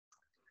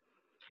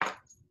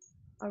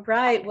All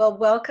right. Well,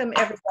 welcome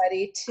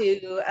everybody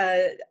to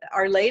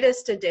our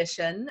latest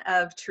edition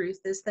of Truth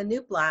is the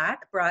New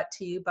Black, brought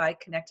to you by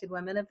Connected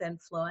Women of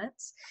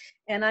Influence.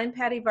 And I'm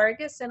Patty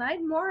Vargas, and I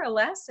more or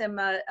less am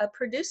a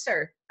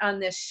producer on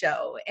this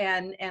show.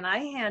 And I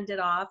hand it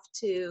off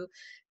to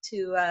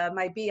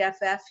my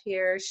BFF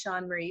here,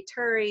 Shawn Marie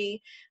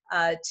Turi,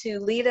 to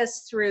lead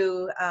us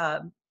through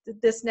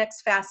this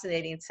next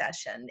fascinating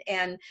session.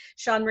 And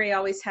Shawn Marie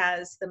always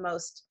has the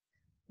most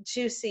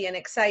juicy and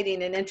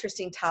exciting and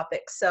interesting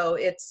topics. So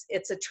it's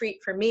a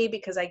treat for me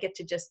because I get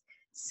to just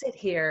sit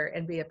here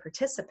and be a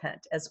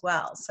participant as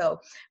well. So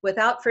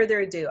without further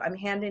ado, I'm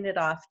handing it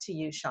off to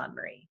you, Shawn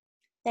Marie.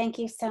 Thank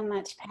you so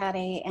much,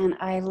 Patty. And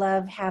I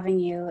love having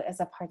you as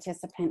a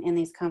participant in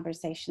these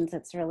conversations.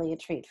 It's really a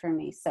treat for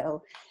me.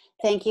 So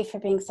thank you for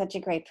being such a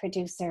great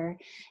producer.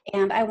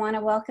 And I want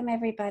to welcome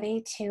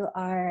everybody to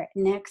our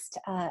next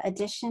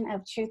edition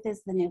of Truth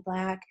is the New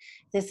Black.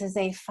 This is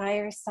a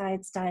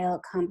fireside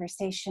style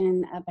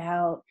conversation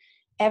about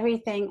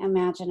everything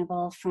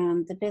imaginable,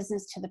 from the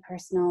business to the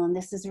personal. And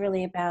this is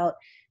really about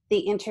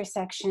the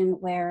intersection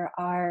where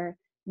our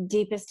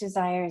deepest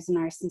desires and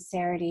our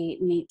sincerity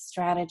meet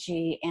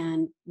strategy,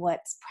 and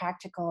what's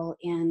practical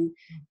in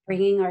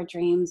bringing our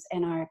dreams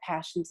and our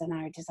passions and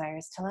our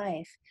desires to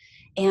life.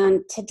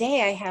 And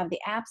today I have the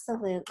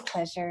absolute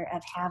pleasure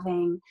of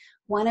having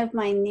one of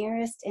my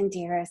nearest and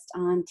dearest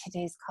on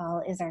today's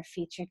call is our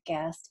featured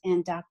guest,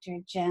 and Dr.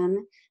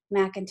 Jen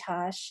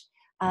McIntosh,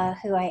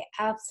 who I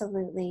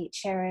absolutely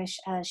cherish.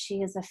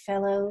 She is a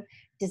fellow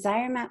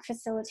Desire Map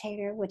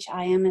facilitator, which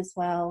I am as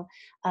well.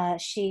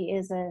 She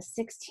is a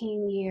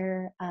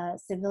 16-year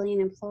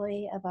civilian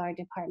employee of our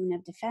Department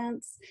of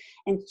Defense.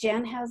 And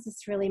Jen has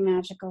this really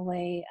magical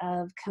way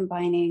of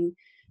combining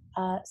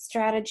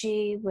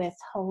strategy with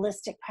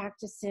holistic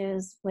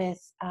practices,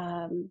 with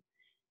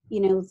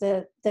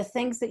the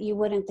things that you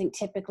wouldn't think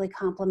typically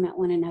complement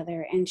one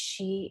another. And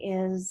she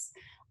is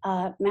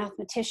a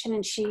mathematician,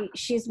 and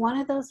she's one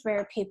of those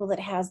rare people that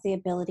has the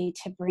ability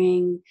to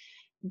bring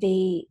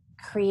the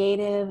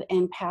creative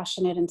and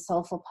passionate and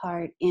soulful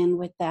part in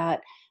with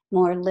that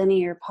more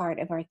linear part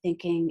of our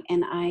thinking.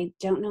 And I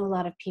don't know a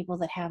lot of people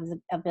that have the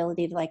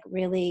ability to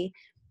really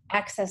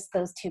access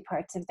those two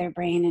parts of their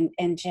brain,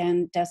 and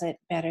Jen does it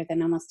better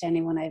than almost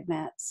anyone I've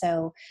met.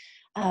 So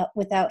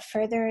without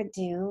further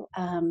ado,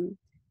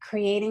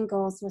 creating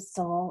goals with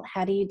soul.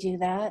 How do you do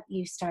that?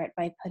 You start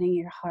by putting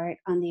your heart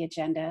on the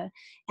agenda.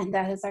 And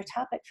that is our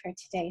topic for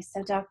today.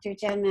 So Dr.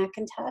 Jen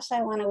McIntosh,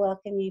 I want to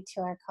welcome you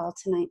to our call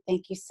tonight.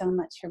 Thank you so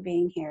much for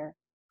being here.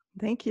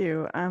 Thank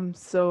you. I'm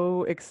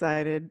so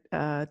excited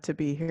to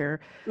be here.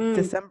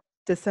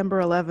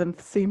 December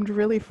 11th seemed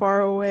really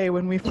far away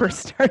when we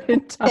first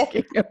started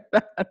talking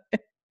about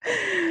it.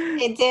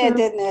 It did,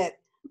 didn't it?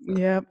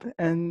 Yep.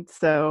 And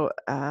so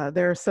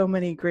there are so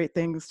many great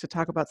things to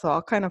talk about. So I'll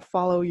kind of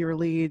follow your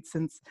lead,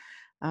 since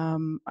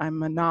I'm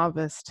a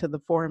novice to the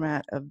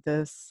format of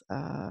this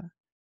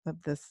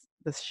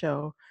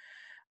show.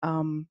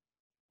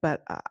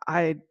 But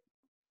I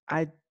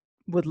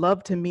would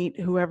love to meet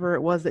whoever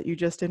it was that you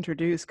just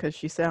introduced, because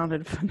she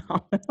sounded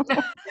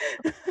phenomenal.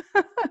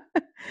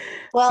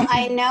 Well,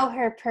 I know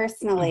her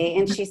personally,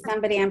 and she's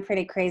somebody I'm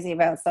pretty crazy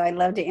about, so I'd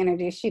love to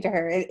introduce you to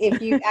her if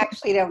you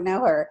actually don't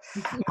know her.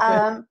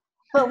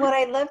 But what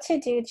I'd love to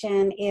do,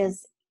 Jen,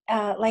 is,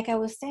 like I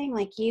was saying,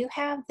 you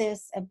have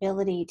this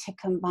ability to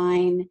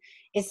combine,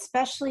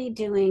 especially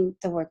doing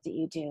the work that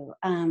you do.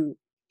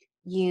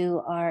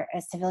 You are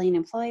a civilian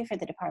employee for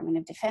the Department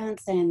of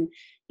Defense, and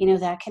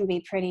that can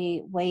be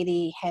pretty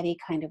weighty, heady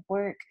kind of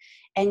work.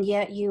 And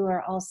yet you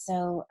are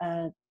also,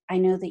 I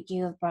know that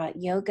you have brought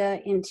yoga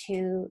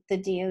into the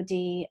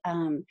DoD,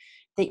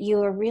 that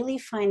you are really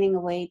finding a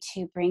way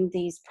to bring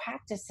these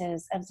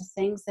practices of the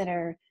things that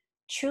are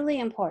truly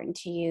important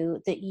to you,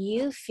 that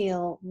you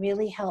feel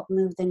really help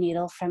move the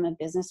needle from a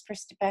business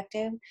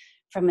perspective,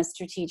 from a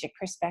strategic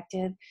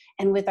perspective.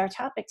 And with our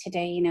topic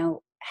today,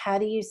 how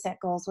do you set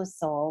goals with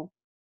soul? ?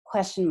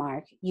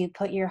 You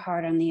put your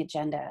heart on the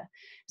agenda.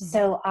 Mm-hmm.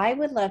 So I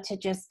would love to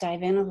just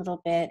dive in a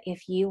little bit,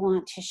 if you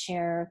want to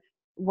share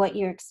what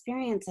your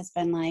experience has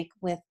been like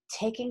with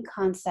taking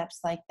concepts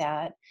like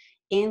that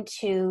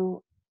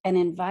into an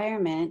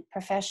environment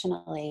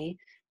professionally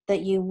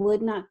that you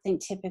would not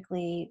think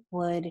typically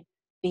would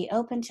be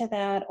open to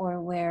that,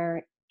 or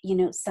where,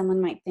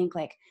 someone might think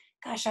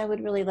gosh, I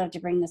would really love to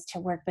bring this to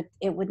work, but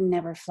it would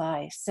never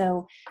fly.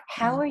 So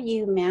how are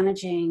you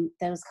managing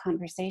those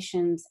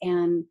conversations?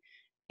 And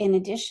in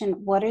addition,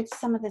 what are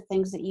some of the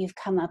things that you've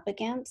come up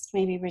against,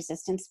 maybe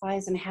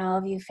resistance-wise, and how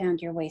have you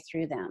found your way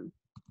through them?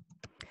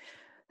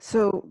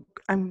 So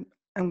I'm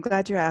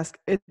glad you asked.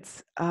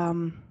 It's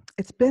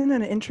been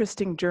an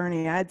interesting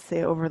journey, I'd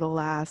say, over the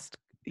last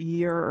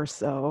year or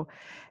so.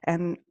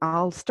 And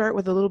I'll start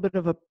with a little bit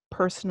of a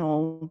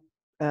personal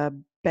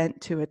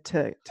bent to it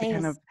to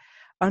kind of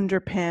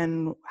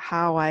underpin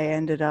how I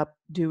ended up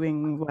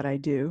doing what I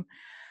do.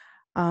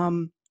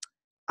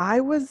 I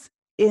was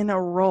in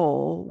a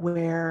role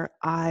where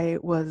I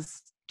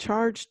was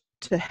charged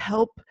to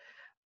help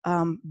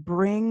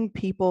bring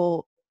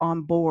people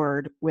on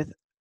board with,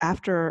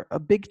 after a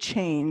big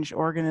change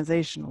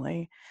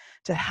organizationally,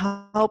 to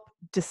help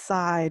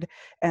decide.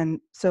 And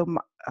so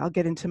I'll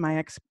get into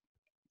my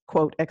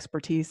quote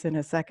expertise in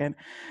a second,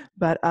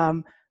 but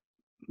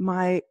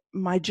my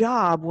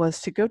job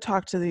was to go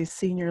talk to these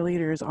senior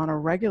leaders on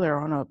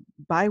a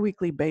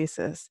biweekly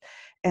basis,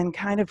 and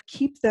kind of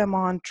keep them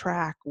on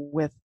track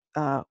with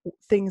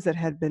things that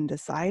had been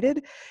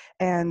decided,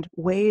 and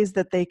ways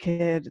that they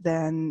could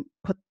then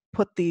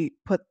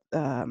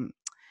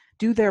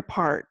do their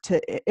part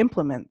to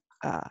implement.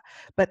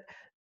 But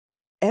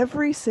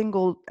every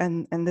single,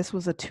 and this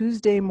was a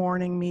Tuesday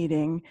morning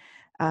meeting,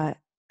 and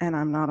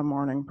I'm not a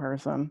morning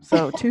person,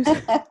 so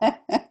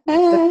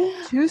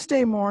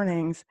Tuesday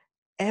mornings,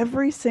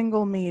 every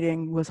single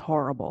meeting was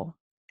horrible.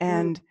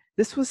 And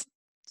this was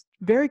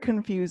very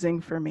confusing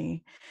for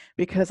me,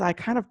 because I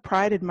kind of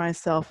prided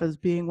myself as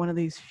being one of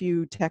these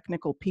few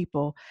technical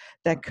people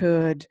that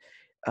could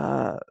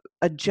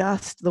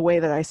adjust the way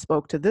that I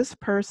spoke to this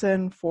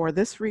person for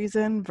this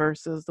reason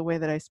versus the way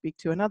that I speak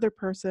to another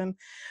person.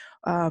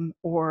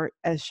 Or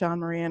as Shawn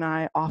Marie and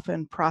I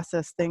often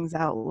process things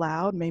out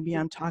loud, maybe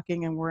I'm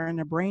talking and we're in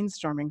a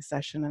brainstorming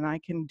session and I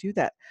can do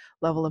that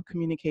level of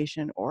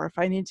communication, or if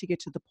I need to get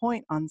to the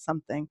point on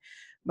something,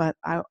 but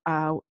I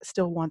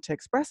still want to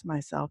express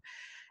myself.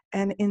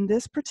 And in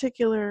this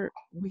particular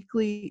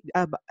weekly,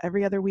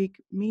 every other week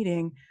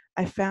meeting,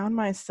 I found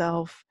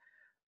myself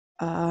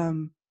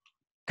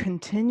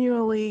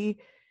continually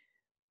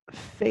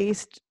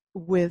faced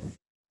with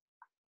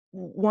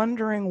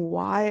wondering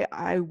why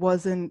I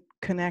wasn't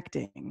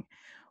connecting.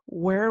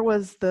 Why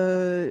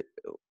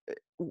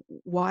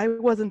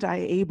wasn't I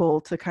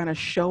able to kind of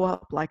show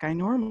up like I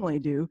normally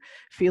do,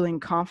 feeling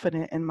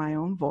confident in my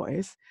own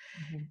voice,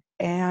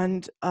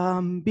 and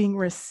being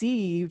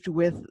received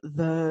with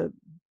the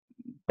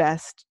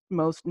best,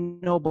 most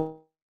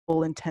noble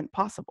intent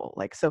possible?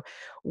 Like, so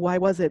why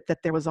was it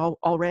that there was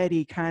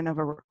already kind of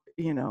a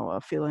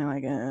feeling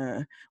like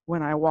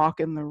when I walk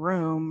in the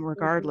room,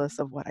 regardless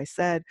of what I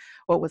said,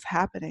 what was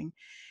happening?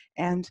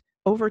 And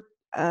over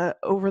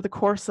the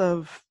course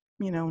of,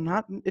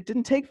 it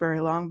didn't take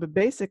very long, but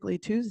basically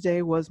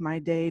Tuesday was my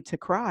day to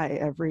cry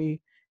every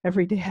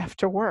day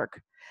after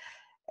work.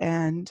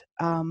 And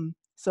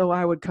so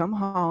I would come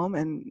home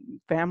and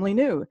family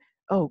knew,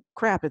 oh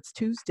crap, it's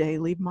Tuesday,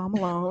 leave mom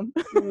alone.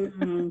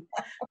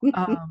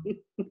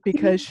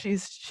 Because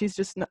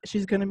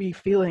she's going to be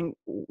feeling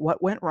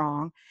what went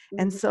wrong.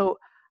 And so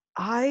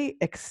I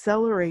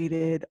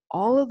accelerated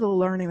all of the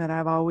learning that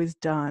I've always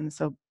done.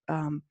 So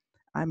I'm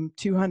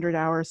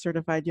 200-hour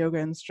certified yoga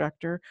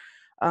instructor.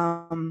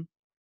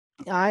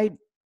 I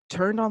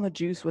turned on the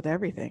juice with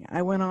everything.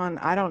 I went on,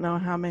 I don't know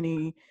how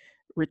many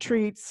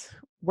retreats,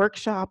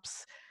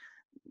 workshops,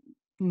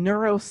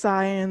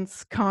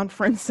 neuroscience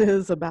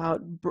conferences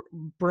about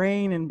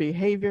brain and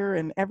behavior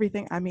and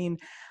everything. I mean,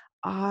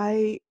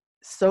 I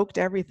soaked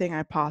everything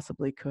I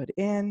possibly could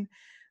in,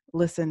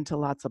 listened to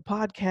lots of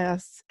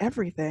podcasts,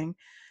 everything,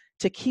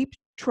 to keep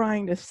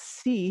trying to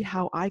see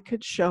how I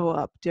could show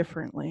up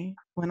differently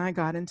when I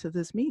got into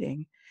this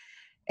meeting.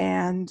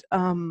 And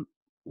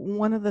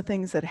one of the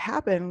things that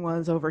happened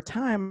was, over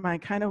time, I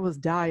kind of was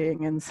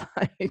dying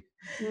inside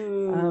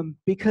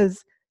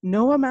because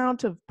no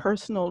amount of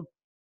personal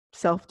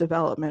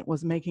self-development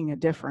was making a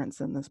difference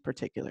in this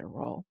particular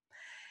role.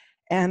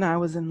 And I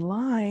was in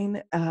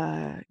line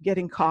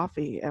getting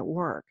coffee at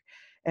work,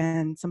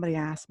 and somebody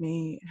asked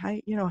me,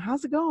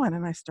 how's it going?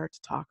 And I start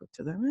to talk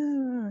to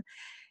them,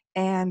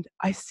 and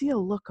I see a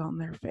look on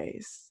their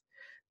face,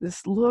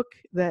 this look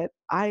that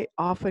I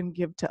often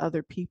give to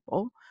other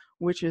people,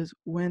 which is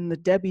when the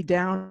Debbie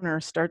Downer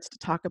starts to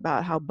talk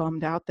about how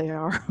bummed out they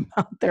are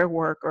about their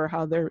work, or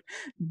how they're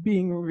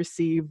being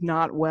received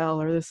not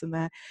well, or this and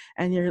that.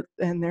 And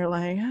they're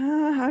like,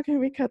 how can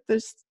we cut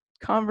this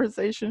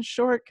conversation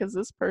short, because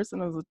this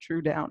person is a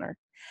true downer.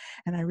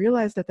 And I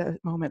realized at that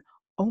moment,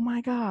 oh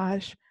my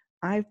gosh,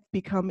 I've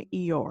become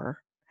Eeyore.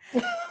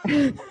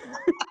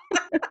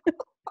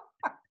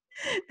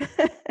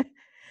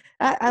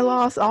 I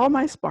lost all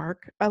my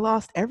spark. I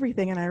lost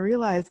everything. And I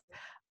realized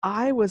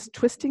I was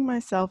twisting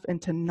myself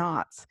into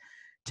knots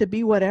to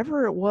be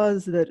whatever it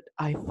was that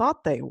I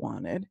thought they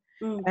wanted.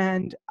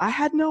 And I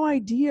had no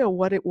idea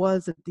what it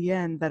was at the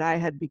end that I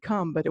had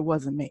become, but it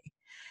wasn't me.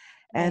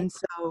 Right. And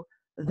so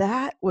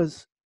that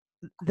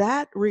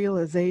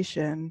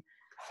realization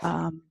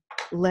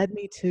led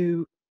me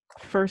to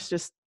first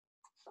just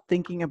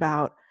thinking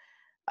about,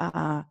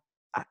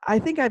 I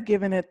think I've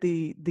given it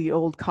the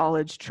old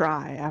college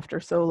try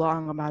after so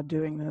long about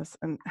doing this,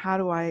 and how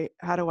do I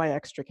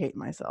extricate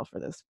myself for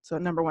this? So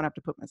number one, I have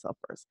to put myself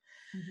first.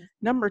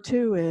 Number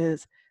two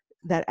is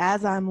that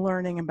as I'm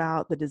learning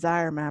about the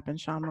desire map, and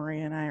Shawn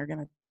Marie and I are going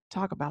to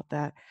talk about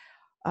that,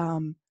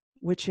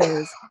 which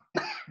is,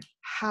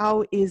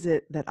 how is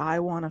it that I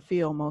want to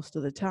feel most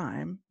of the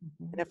time?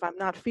 And if I'm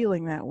not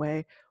feeling that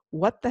way,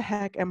 what the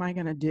heck am I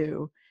going to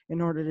do in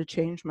order to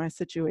change my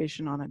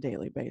situation on a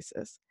daily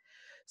basis?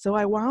 So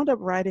I wound up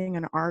writing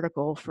an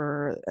article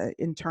for an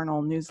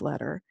internal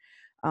newsletter.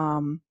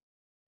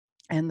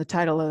 And the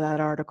title of that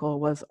article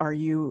was, "Are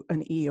You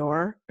an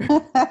Eeyore?"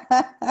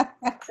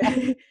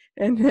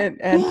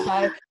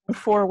 and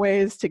 4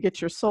 ways to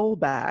get your soul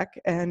back.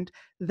 And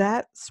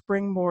that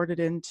springboarded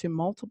into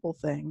multiple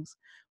things,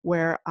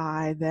 where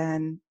I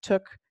then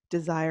took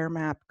desire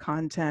map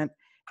content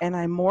and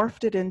I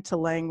morphed it into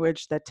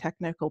language that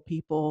technical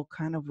people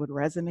kind of would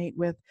resonate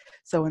with.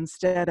 So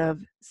instead of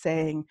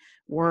saying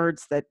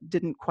words that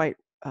didn't quite,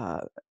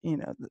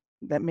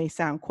 that may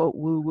sound, quote,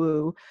 woo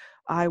woo,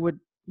 I would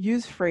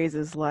use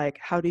phrases like,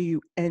 how do you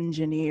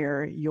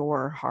engineer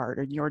your heart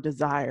and your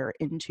desire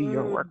into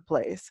your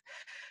workplace?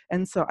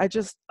 And so I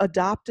just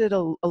adopted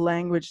a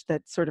language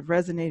that sort of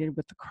resonated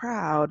with the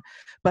crowd,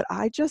 but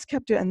I just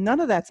kept doing, and none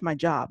of that's my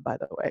job, by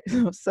the way.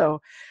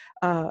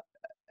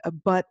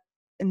 But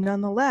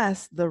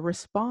nonetheless, the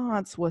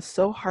response was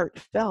so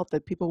heartfelt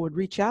that people would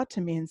reach out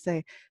to me and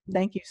say,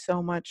 thank you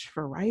so much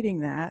for writing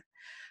that.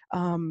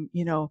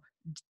 You know,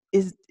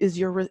 is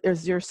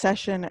your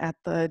session at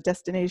the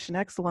Destination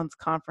Excellence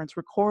Conference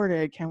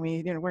recorded? Can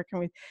we, where can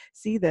we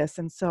see this?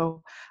 And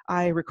so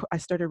I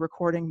started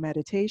recording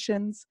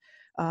meditations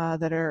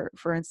that are,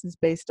 for instance,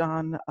 based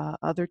on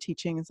other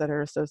teachings that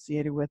are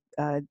associated with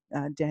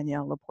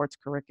Danielle Laporte's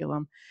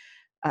curriculum,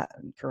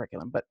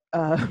 but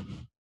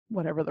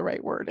whatever the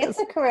right word is. It's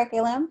a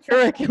curriculum.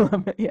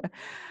 Curriculum, yeah.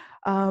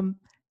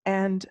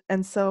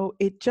 And so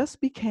it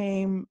just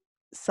became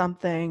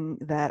something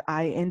that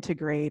I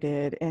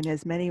integrated in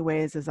as many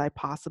ways as I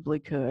possibly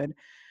could,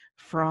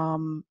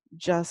 from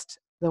just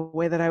the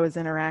way that I was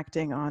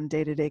interacting on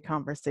day-to-day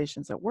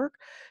conversations at work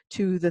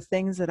to the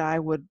things that I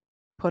would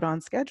put on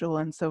schedule.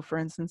 And so, for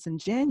instance, in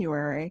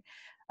January,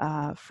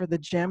 for the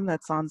gym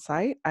that's on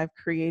site, I've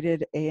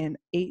created an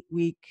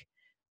 8-week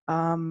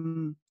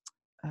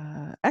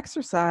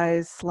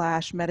exercise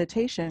 /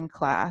 meditation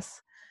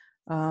class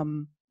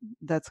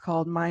that's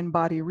called Mind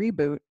Body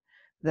Reboot,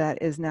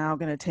 that is now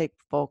going to take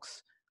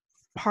folks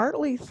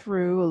partly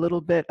through a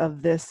little bit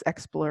of this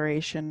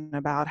exploration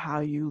about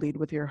how you lead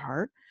with your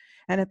heart,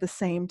 and at the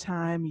same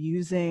time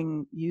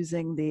using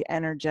the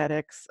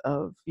energetics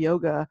of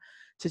yoga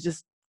to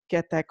just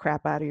get that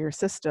crap out of your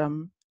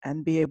system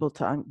and be able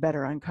to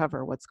better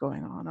uncover what's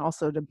going on.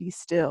 Also to be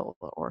still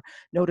or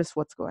notice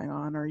what's going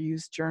on, or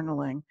use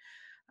journaling.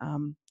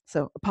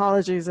 So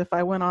apologies if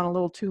I went on a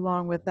little too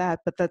long with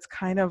that, but that's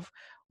kind of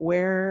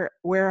where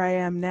I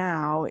am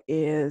now,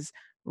 is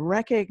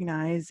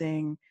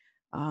recognizing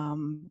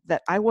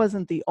that I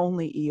wasn't the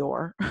only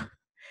Eeyore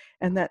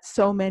and that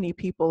so many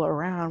people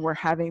around were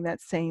having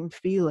that same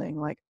feeling,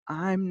 like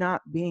I'm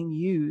not being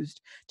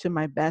used to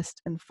my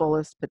best and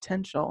fullest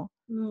potential.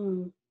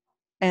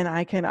 And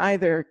I can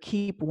either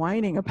keep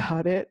whining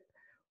about it,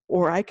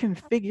 or I can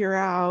figure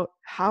out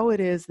how it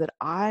is that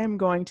I'm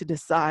going to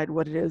decide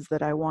what it is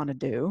that I want to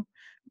do,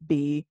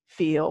 be,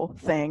 feel,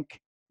 think,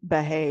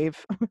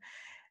 behave.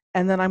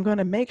 And then I'm going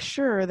to make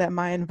sure that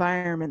my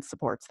environment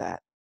supports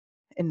that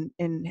in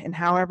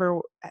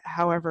however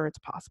it's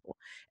possible.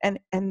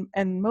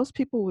 And most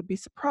people would be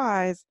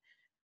surprised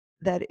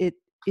that it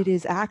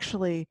is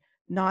actually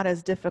not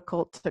as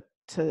difficult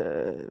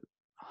to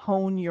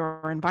hone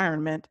your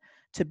environment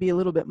to be a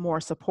little bit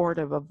more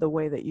supportive of the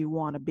way that you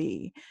want to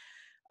be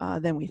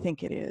than we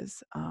think it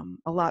is.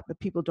 A lot of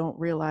people don't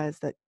realize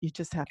that you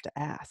just have to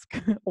ask,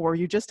 or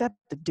you just have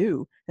to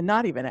do and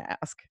not even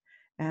ask.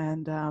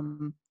 And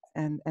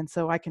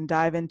so I can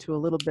dive into a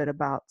little bit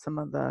about some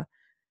of the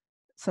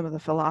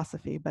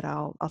philosophy, but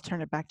I'll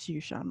turn it back to you,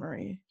 Shawn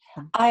Marie.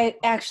 I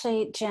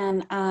actually,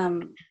 Jen,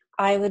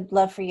 I would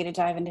love for you to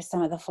dive into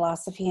some of the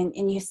philosophy.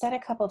 And you said a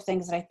couple of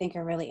things that I think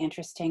are really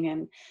interesting.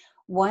 And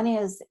one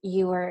is,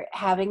 you were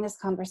having this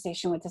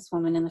conversation with this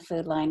woman in the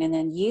food line, and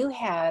then you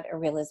had a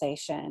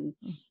realization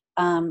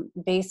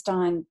based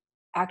on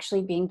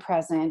actually being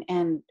present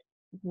and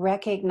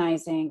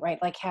recognizing, right,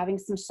 like having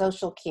some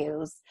social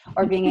cues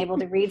or being able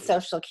to read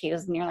social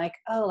cues. And you're like,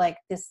 oh, like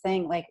this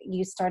thing, like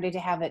you started to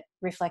have it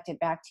reflected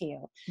back to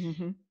you.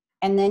 Mm-hmm.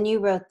 And then you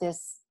wrote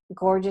this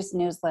gorgeous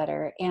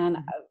newsletter, and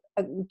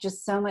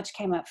just so much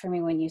came up for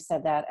me when you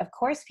said that. Of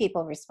course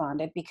people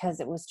responded because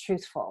it was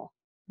truthful.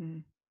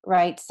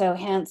 Right? So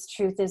hence,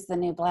 truth is the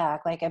new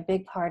black. Like a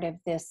big part of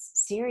this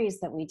series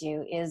that we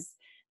do is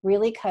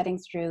really cutting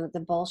through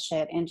the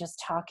bullshit and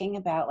just talking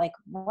about like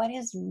what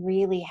is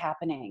really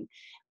happening.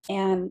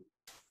 And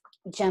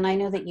Jen, I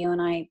know that you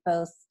and I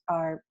both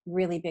are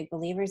really big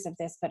believers of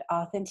this, but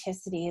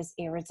authenticity is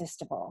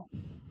irresistible.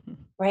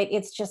 Right?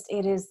 It's just,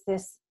 it is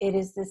this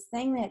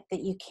thing that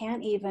you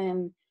can't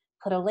even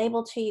put a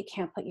label to, you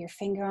can't put your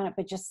finger on it,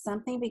 but just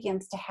something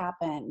begins to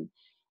happen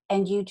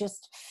and you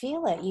just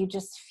feel it. You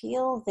just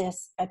feel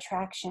this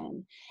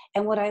attraction.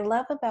 And what I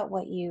love about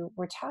what you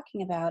were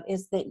talking about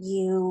is that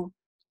you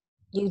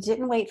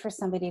didn't wait for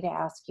somebody to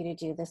ask you to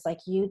do this. Like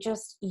you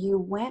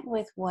went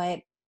with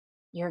what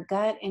your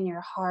gut and your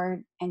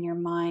heart and your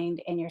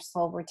mind and your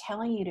soul were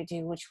telling you to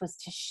do, which was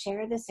to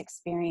share this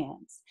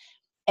experience.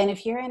 And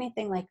if you're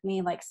anything like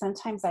me, like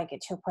sometimes I get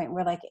to a point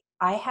where like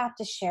I have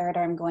to share it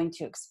or I'm going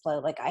to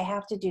explode. Like I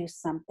have to do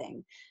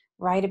something,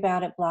 write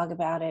about it, blog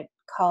about it,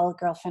 call a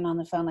girlfriend on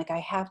the phone. Like I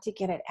have to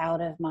get it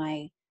out of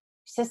my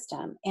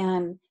system.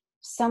 And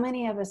so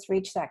many of us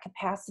reach that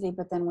capacity,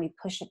 but then we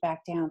push it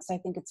back down. So I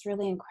think it's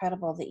really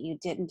incredible that you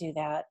didn't do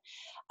that.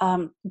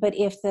 But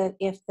if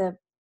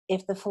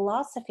the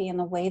philosophy and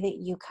the way that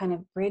you kind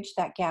of bridge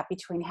that gap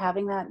between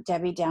having that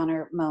Debbie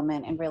Downer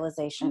moment and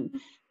realization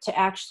to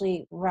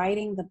actually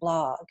writing the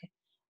blog,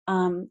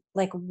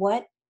 like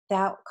what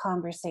that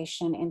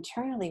conversation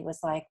internally was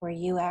like, where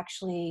you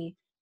actually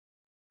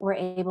were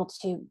able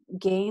to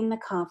gain the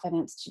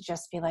confidence to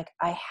just be like,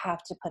 I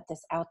have to put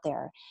this out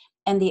there.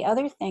 And the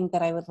other thing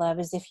that I would love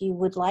is if you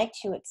would like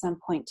to at some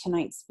point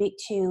tonight speak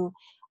to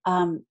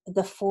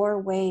the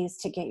 4 ways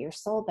to get your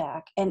soul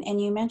back.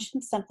 And you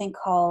mentioned something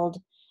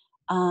called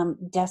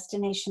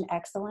destination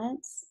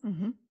excellence.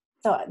 Mm-hmm.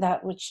 So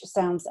that, which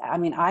sounds, I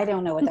mean, I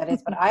don't know what that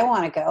is, but I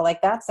want to go.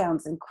 Like, that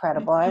sounds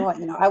incredible. I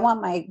want, I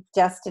want my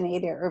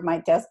destinator or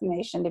my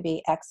destination to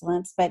be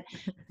excellence. But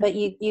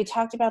you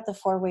talked about the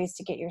 4 ways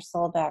to get your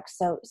soul back.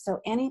 So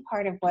any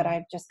part of what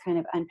I've just kind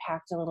of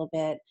unpacked a little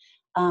bit,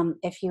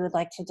 if you would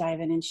like to dive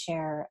in and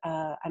share,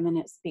 I'm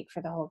going to speak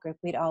for the whole group.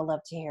 We'd all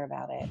love to hear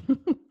about it.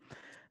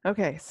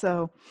 Okay,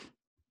 so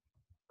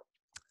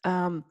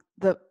the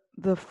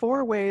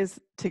 4 ways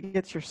to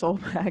get your soul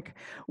back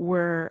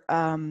were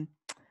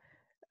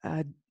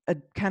a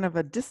kind of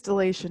a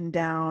distillation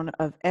down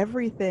of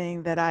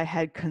everything that I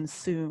had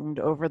consumed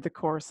over the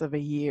course of a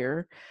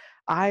year,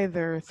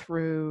 either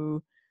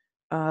through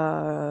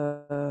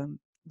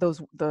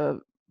those the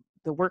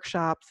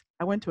workshops.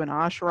 I went to an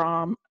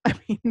ashram. I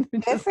mean,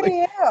 Good for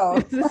you.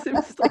 it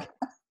was like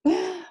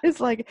it's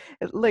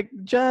like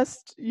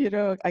just,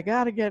 I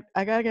gotta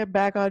get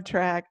back on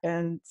track,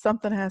 and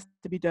something has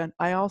to be done.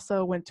 I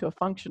also went to a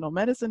functional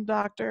medicine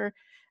doctor,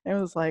 and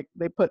it was like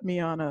they put me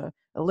on a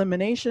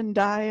elimination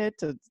diet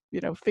to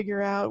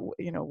figure out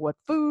what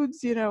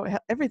foods,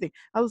 everything.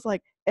 I was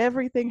like,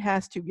 everything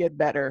has to get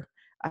better.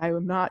 I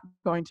am not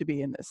going to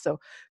be in this. So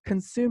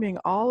consuming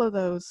all of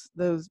those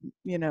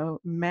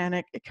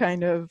manic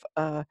kind of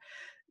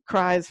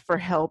cries for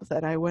help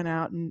that I went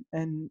out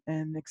and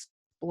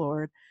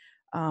explored,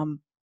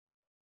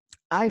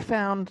 I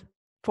found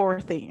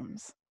 4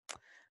 themes.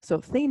 So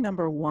theme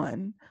number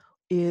 1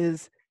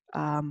 is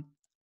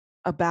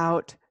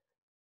about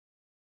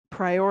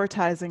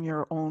prioritizing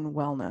your own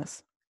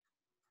wellness.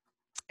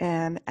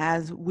 And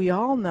as we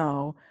all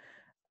know,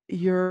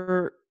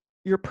 your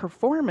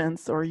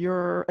performance or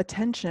your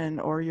attention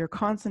or your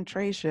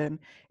concentration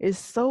is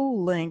so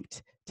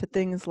linked to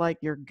things like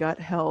your gut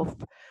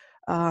health,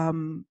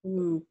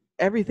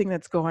 everything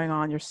that's going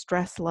on, your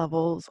stress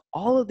levels,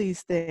 all of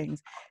these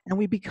things. And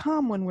we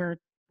become, when we're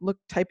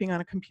typing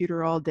on a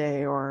computer all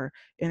day or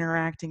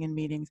interacting in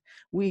meetings,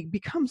 we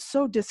become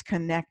so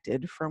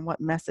disconnected from what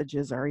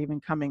messages are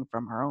even coming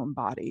from our own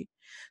body.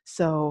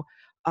 So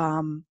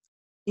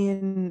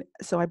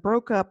so I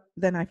broke up,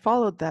 then I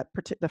followed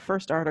the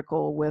first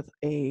article with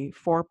a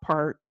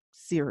 4-part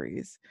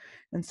series.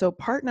 And so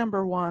part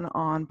number 1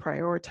 on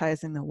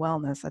prioritizing the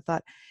wellness, I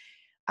thought,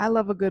 I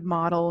love a good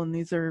model, and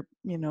these are,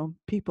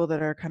 people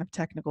that are kind of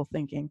technical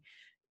thinking.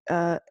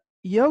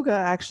 Yoga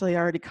actually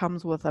already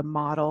comes with a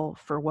model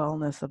for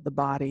wellness of the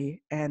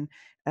body, and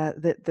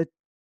the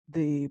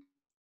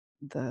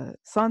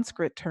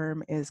Sanskrit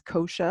term is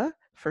kosha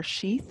for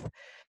sheath.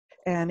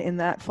 And in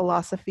that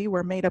philosophy,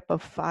 we're made up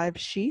of 5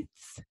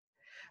 sheaths,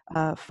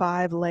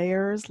 5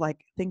 layers.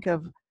 Like, think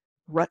of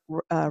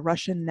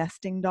Russian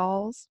nesting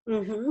dolls.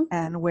 Mm-hmm.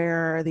 And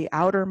where the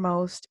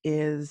outermost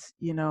is,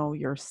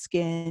 your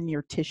skin,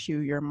 your tissue,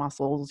 your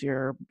muscles,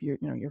 your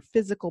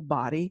physical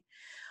body,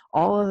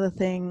 all of the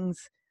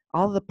things,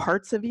 all the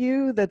parts of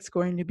you that's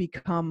going to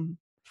become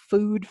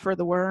food for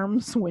the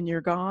worms when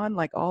you're gone,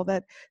 like all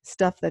that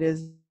stuff that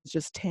is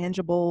just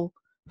tangible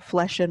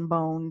flesh and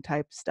bone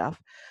type stuff.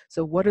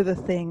 So what are the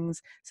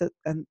things,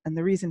 and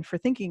the reason for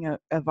thinking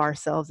of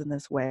ourselves in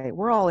this way,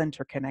 we're all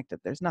interconnected.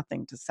 There's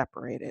nothing to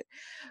separate it.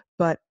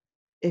 But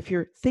if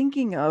you're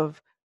thinking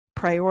of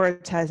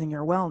prioritizing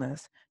your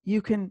wellness,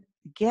 you can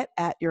get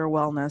at your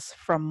wellness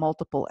from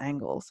multiple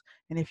angles.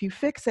 And if you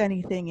fix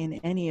anything in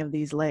any of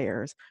these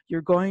layers,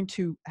 you're going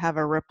to have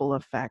a ripple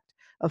effect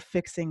of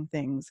fixing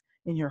things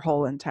in your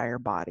whole entire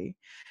body.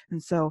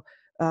 And so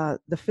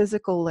the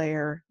physical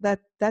layer, that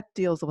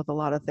deals with a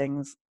lot of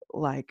things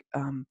like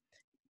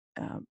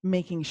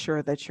making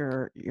sure that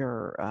you're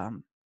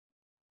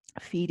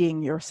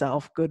feeding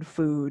yourself good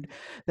food,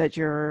 that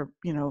you're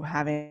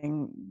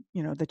having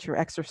that you're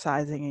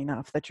exercising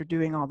enough, that you're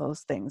doing all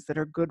those things that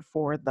are good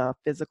for the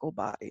physical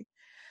body.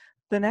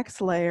 The next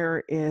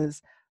layer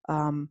is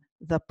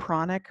the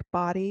pranic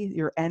body,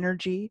 your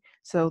energy.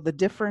 So the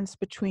difference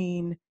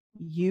between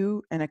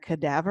you and a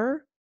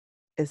cadaver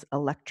is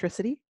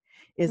electricity,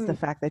 is the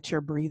fact that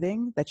you're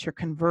breathing, that you're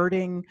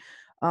converting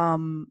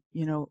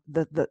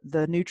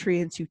the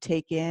nutrients you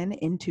take in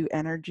into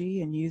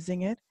energy and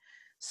using it.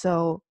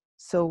 So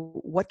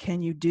what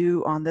can you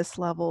do on this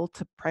level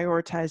to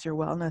prioritize your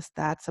wellness?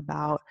 That's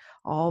about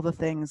all the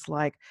things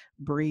like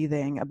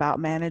breathing, about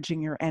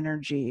managing your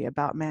energy,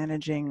 about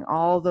managing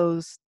all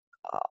those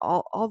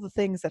all the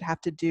things that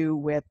have to do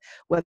with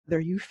whether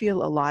you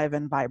feel alive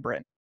and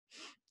vibrant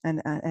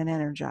and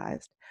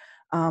energized.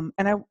 And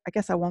I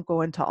guess I won't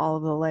go into all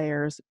of the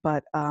layers,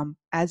 but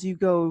as you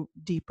go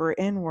deeper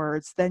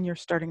inwards, then you're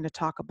starting to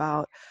talk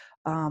about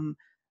um,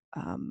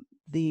 um,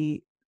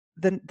 the,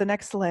 the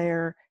next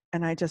layer.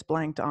 And I just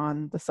blanked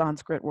on the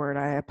Sanskrit word.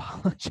 I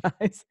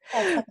apologize.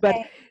 That's but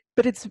okay.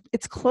 but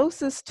it's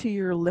closest to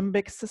your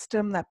limbic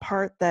system, that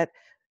part that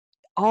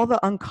all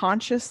the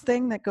unconscious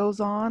thing that goes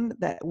on,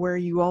 that where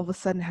you all of a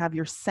sudden have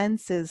your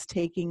senses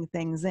taking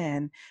things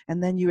in,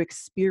 and then you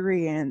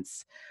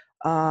experience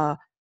uh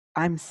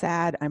I'm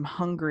sad, I'm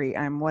hungry,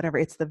 I'm whatever.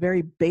 It's the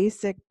very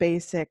basic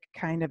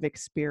kind of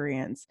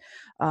experience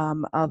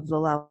of the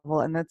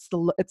level, and it's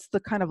the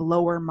kind of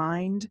lower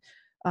mind.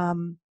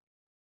 um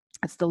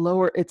it's the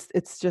lower,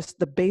 it's just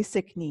the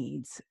basic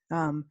needs.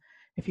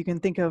 If you can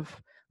think of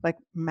like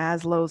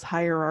Maslow's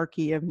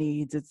hierarchy of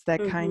needs, it's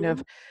that kind Mm-hmm.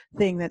 of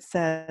thing that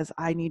says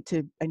I need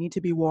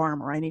to be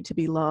warm, or I need to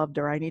be loved,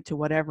 or I need to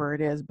whatever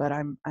it is, but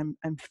I'm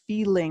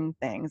feeling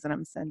things and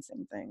I'm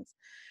sensing things.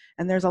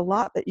 And there's a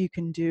lot that you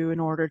can do in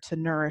order to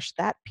nourish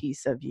that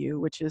piece of you,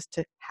 which is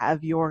to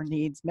have your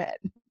needs met.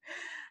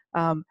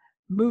 um,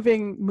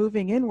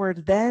 moving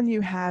inward, then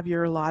you have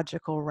your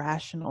logical,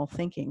 rational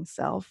thinking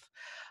self.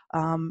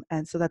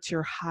 And so that's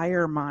your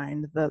higher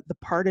mind, the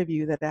part of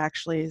you that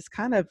actually is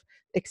kind of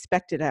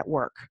expected at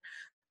work,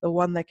 the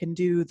one that can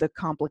do the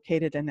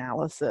complicated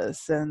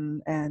analysis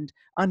and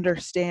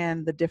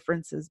understand the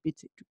differences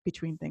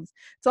between things.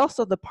 It's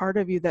also the part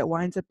of you that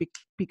winds up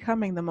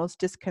becoming the most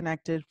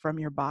disconnected from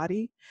your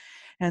body.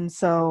 And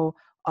so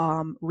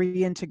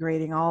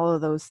reintegrating all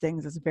of those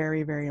things is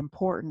very, very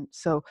important.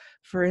 So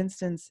for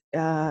instance,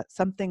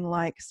 something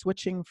like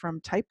switching from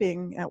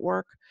typing at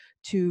work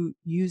to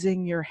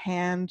using your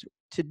hand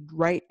to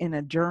write in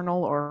a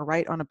journal or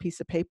write on a piece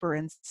of paper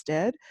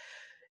instead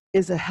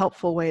is a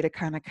helpful way to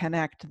kind of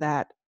connect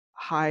that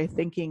high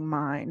thinking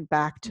mind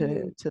back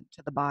Mm-hmm.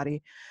 to the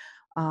body.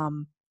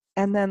 Um,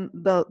 and then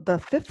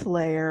the fifth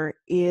layer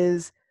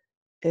is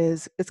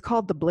it's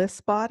called the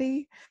bliss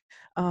body.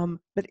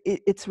 But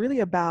it's really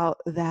about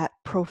that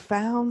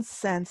profound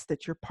sense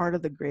that you're part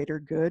of the greater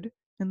good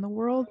in the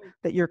world,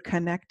 that you're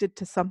connected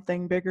to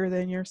something bigger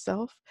than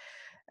yourself,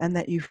 and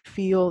that you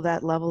feel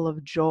that level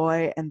of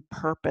joy and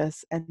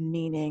purpose and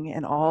meaning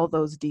and all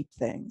those deep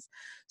things.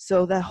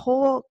 So that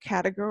whole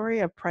category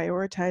of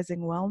prioritizing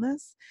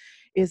wellness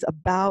is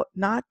about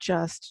not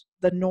just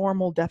the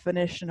normal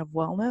definition of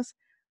wellness,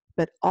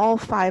 but all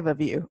five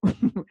of you.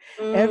 Mm.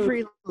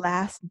 Every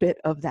last bit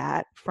of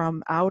that,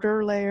 from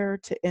outer layer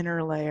to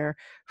inner layer,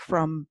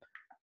 from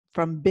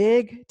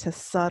big to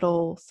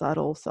subtle,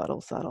 subtle,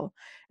 subtle, subtle.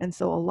 And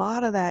so a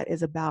lot of that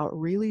is about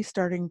really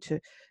starting to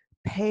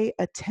pay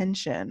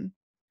attention.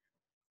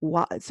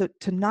 So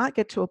to not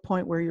get to a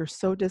point where you're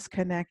so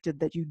disconnected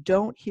that you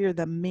don't hear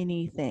the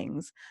many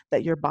things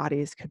that your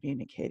body is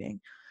communicating.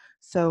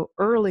 So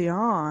early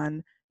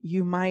on,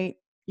 you might,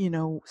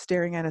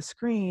 staring at a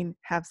screen,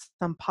 have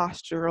some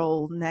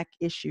postural neck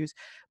issues,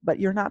 but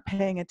you're not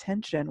paying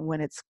attention when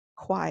it's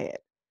quiet.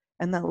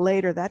 And then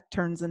later that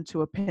turns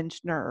into a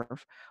pinched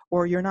nerve,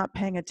 or you're not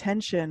paying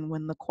attention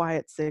when the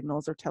quiet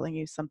signals are telling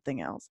you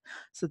something else.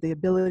 So the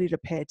ability to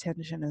pay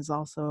attention is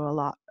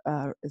also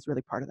is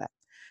really part of that.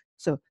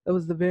 So that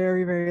was the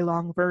very, very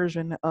long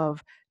version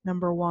of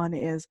number one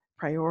is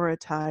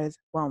prioritize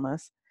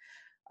wellness.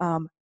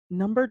 Um,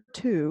 Number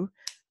two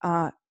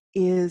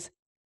is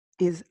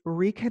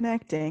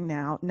reconnecting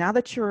now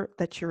that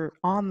you're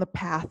on the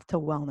path to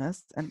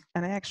wellness, and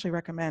I actually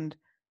recommend,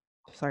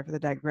 sorry for the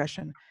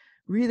digression,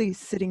 really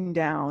sitting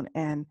down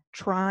and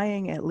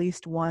trying at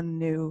least one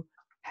new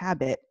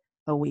habit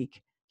a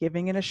week,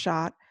 giving it a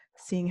shot,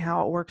 seeing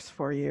how it works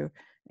for you,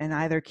 and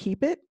either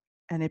keep it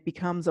and it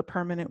becomes a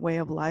permanent way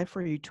of life,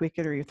 or you tweak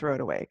it or you throw it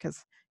away,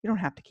 because you don't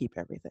have to keep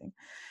everything.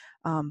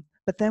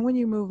 But then when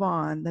you move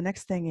on, the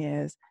next thing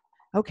is,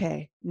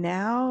 okay,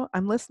 now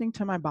I'm listening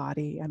to my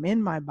body, I'm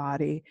in my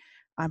body,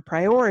 I'm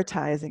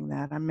prioritizing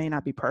that. I may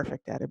not be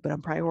perfect at it, but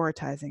I'm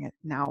prioritizing it.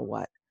 Now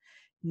what?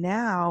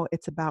 Now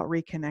it's about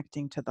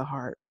reconnecting to the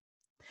heart.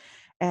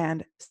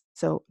 And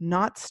so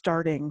not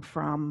starting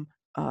from,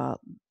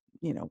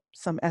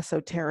 some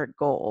esoteric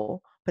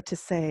goal, but to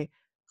say,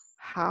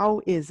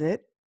 how is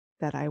it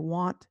that I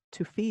want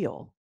to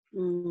feel?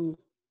 Mm.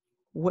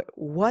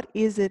 What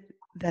is it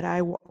that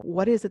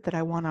what is it that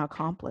I want to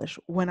accomplish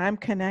when I'm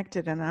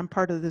connected and I'm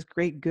part of this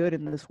great good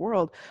in this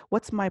world?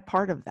 What's my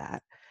part of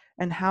that?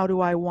 And how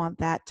do I want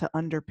that to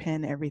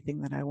underpin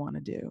everything that I want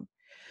to do?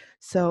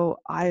 So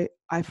I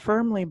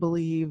firmly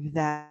believe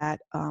that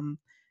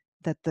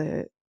that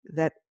the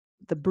that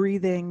the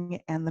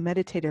breathing and the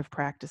meditative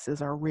practices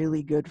are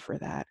really good for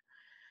that,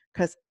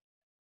 because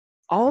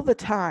all the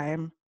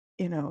time,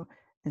 you know,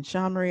 and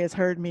Shawn Marie has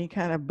heard me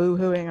kind of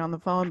boo-hooing on the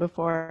phone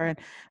before, and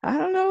I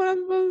don't know what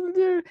I'm supposed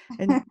to do.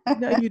 And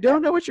no, you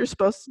don't know what you're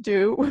supposed to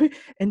do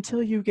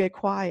until you get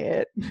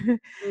quiet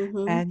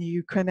Mm-hmm. and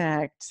you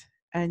connect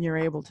and you're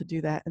able to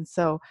do that. And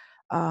so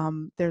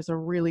there's a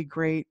really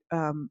great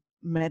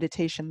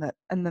meditation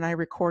and then I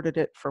recorded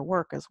it for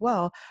work as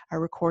well. I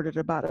recorded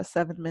about a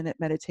 7-minute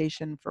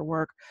meditation for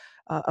work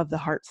of the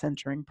heart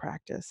centering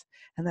practice.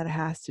 And that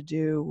has to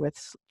do with,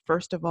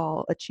 first of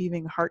all,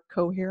 achieving heart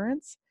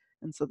coherence.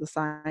 And so the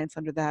science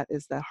under that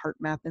is the Heart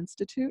Math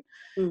Institute.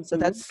 So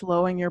that's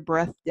slowing your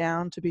breath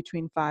down to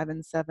between 5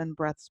 and 7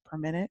 breaths per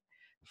minute,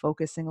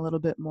 focusing a little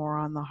bit more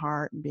on the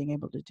heart and being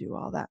able to do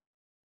all that.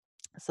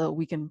 So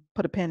we can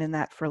put a pin in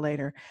that for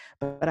later.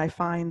 But I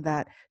find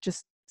that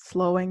just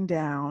slowing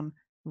down,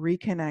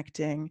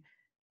 reconnecting,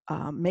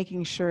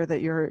 making sure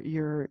that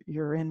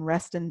you're in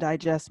rest and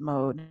digest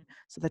mode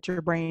so that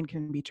your brain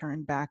can be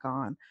turned back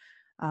on.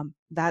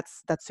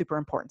 That's super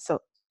important.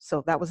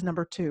 So that was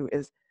number 2,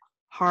 is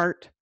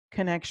heart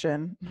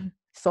connection,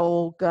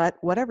 soul, gut,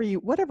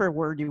 whatever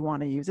word you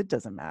want to use, it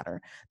doesn't matter.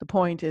 The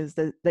point is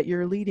that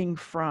you're leading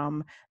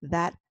from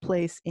that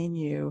place in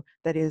you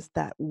that is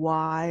that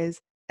wise,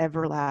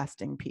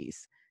 everlasting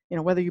peace.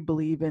 Whether you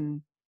believe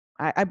in,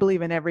 I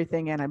believe in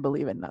everything and I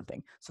believe in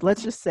nothing. So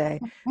let's just say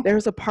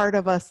there's a part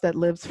of us that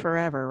lives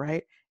forever,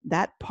 right?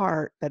 That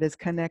part that is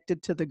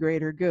connected to the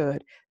greater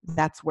good,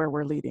 that's where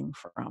we're leading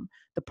from.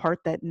 The part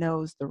that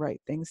knows the right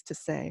things to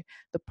say,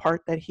 the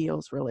part that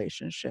heals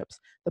relationships,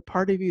 the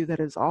part of you that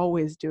is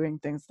always doing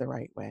things the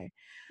right way.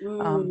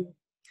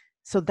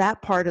 So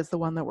that part is the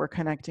one that we're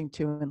connecting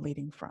to and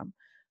leading from.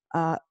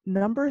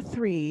 Number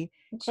 3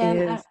 Jen,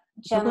 is...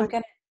 Jen,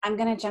 I'm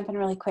gonna jump in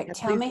really quick. Yeah,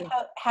 Tell me do.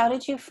 how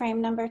did you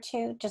frame number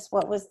 2? Just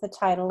what was the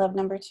title of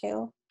number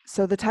 2?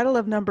 So the title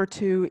of number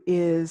 2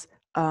 is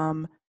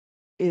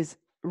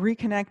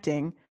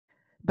reconnecting,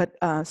 but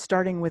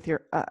starting with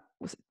your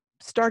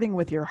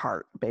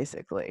heart,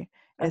 basically.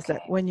 Is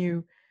that when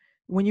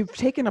you've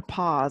taken a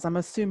pause, I'm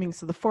assuming,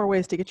 so the 4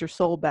 ways to get your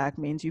soul back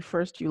means you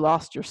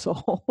lost your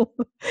soul,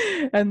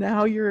 and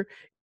now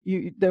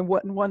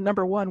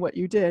number 1, what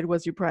you did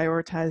was you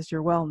prioritized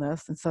your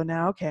wellness, and so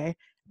now, okay,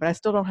 but I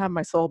still don't have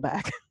my soul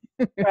back.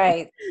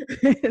 Right.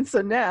 And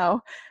so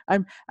now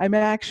I'm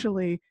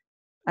actually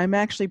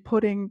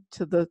putting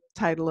to the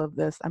title of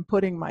this, I'm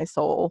putting my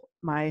soul,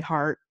 my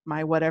heart,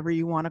 my whatever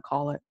you want to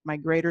call it, my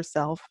greater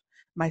self,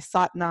 my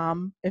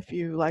Satnam, if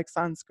you like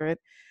Sanskrit,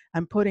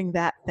 I'm putting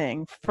that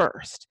thing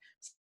first.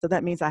 So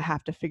that means I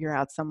have to figure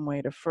out some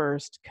way to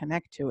first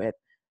connect to it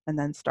and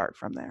then start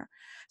from there.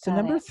 So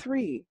number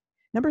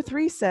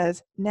 3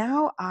 says,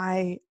 now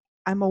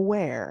I'm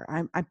aware,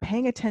 I'm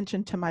paying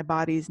attention to my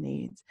body's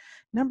needs.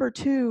 Number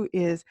 2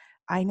 is,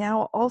 I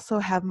now also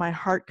have my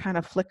heart kind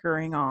of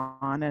flickering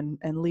on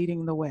and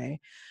leading the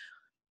way.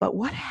 But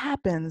what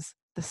happens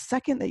the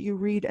second that you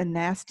read a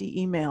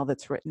nasty email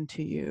that's written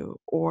to you,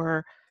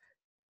 or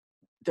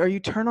you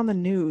turn on the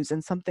news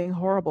and something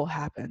horrible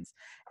happens?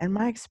 And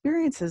my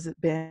experience has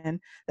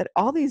been that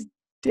all these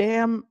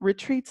damn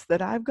retreats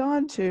that I've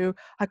gone to,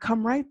 I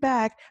come right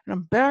back and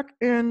I'm back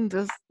in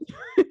this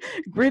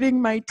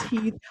gritting my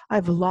teeth.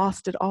 I've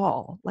lost it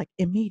all, like,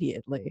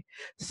 immediately.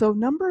 So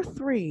number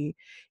 3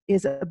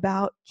 is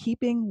about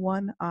keeping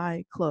one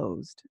eye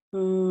closed.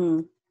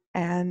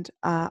 And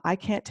I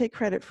can't take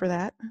credit for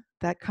that.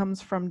 That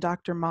comes from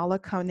Dr. Mala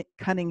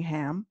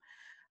Cunningham.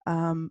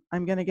 I'm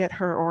going to get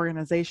her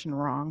organization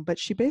wrong, but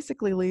she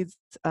basically leads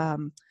a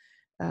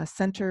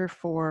Center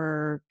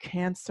for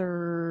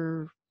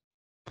Cancer,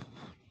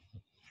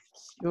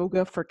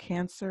 Yoga for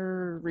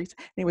Cancer Research.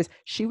 Anyways,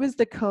 she was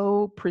the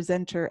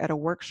co-presenter at a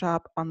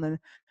workshop on the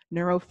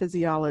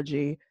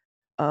neurophysiology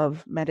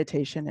of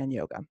meditation and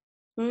yoga.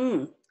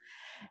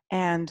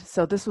 And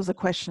so this was a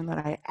question that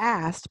I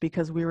asked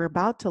because we were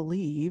about to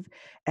leave,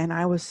 and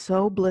I was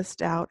so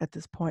blissed out at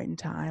this point in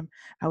time.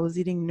 I was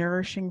eating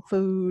nourishing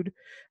food.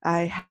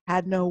 I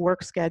had no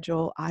work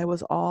schedule. I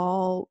was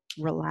all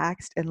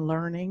relaxed and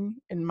learning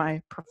in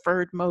my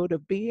preferred mode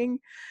of being.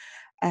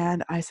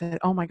 And I said,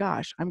 oh my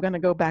gosh, I'm going to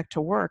go back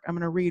to work. I'm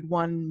going to read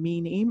one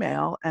mean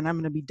email and I'm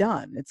going to be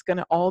done. It's going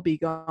to all be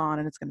gone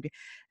and it's going to be.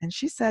 And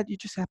she said, you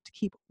just have to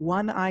keep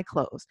one eye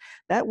closed.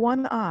 That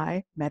one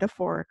eye,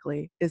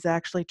 metaphorically, is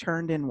actually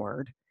turned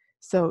inward.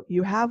 So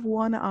you have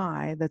one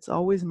eye that's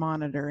always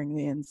monitoring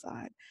the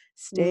inside,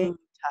 staying in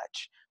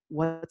touch.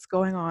 What's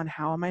going on?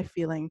 How am I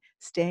feeling?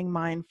 Staying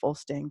mindful,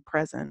 staying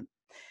present.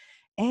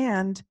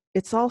 And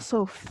it's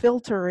also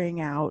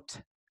filtering out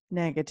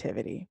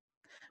negativity.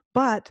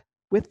 But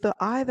with the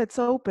eye that's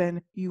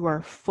open, you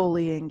are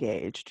fully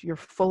engaged. You're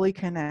fully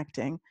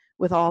connecting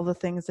with all the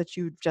things that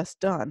you've just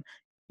done.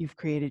 You've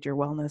created your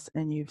wellness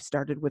and you've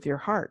started with your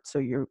heart. So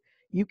you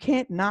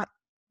can't not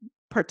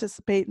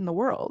participate in the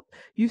world.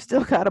 You've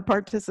still got to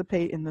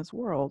participate in this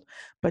world,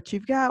 but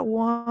you've got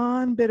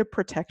one bit of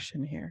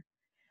protection here.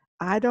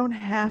 I don't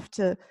have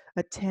to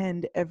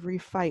attend every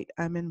fight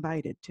I'm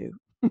invited to,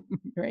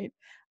 right?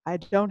 I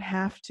don't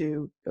have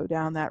to go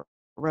down that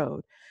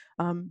road.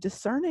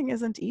 Discerning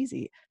isn't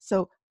easy.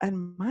 So,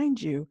 and mind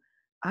you,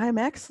 I'm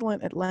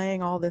excellent at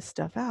laying all this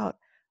stuff out.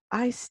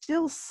 I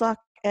still suck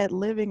at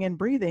living and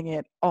breathing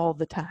it all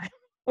the time.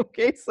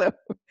 Okay, so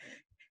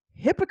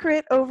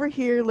hypocrite over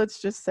here,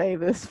 let's just say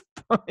this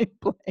point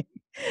blank.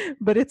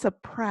 But it's a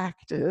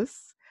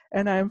practice,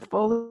 and I'm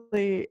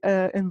fully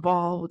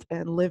involved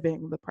and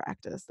living the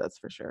practice. That's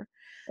for sure.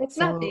 It's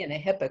not So being a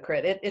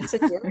hypocrite. It's a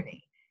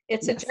journey.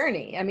 It's a yes.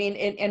 journey. I mean,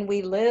 and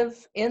we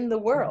live in the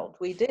Mhm. world.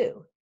 We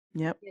do,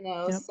 Yep.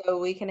 Yep. so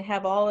we can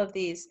have all of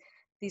these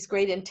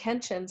great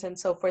intentions and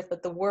so forth,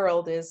 but the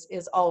world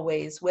is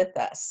always with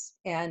us,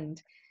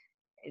 and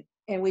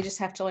we just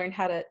have to learn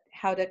how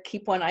to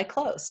keep one eye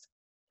closed.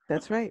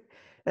 That's right.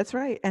 That's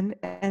right. And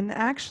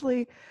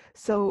actually,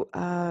 so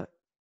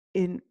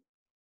in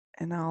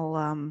and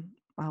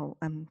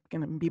I'm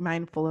gonna be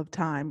mindful of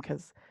time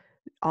because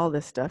all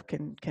this stuff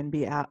can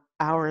be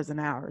hours and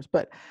hours.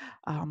 But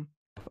um,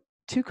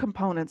 two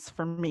components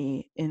for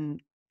me in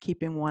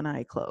keeping one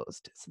eye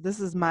closed. So this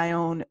is my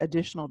own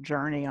additional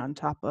journey on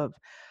top of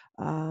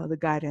the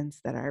guidance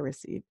that I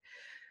received.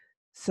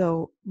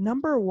 So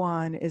number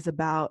one is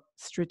about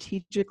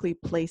strategically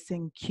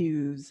placing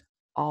cues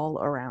all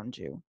around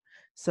you.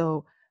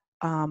 So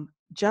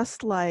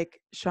just like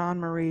Shawn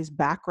Marie's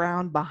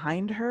background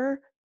behind her,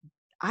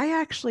 I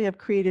actually have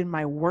created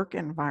my work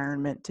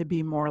environment to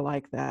be more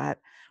like that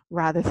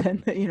rather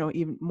than,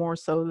 even more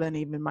so than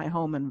even my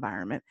home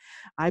environment.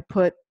 I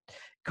put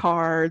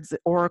cards,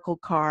 oracle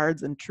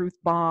cards, and truth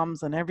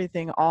bombs and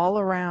everything all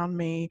around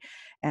me.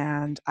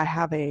 And I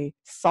have a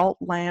salt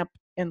lamp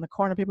in the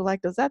corner. People are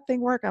like, does that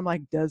thing work? I'm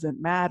like,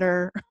 doesn't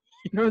matter.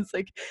 It's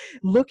like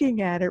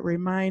looking at it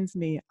reminds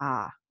me,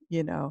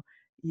 you know,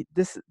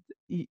 this,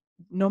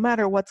 no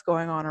matter what's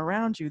going on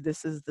around you,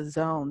 this is the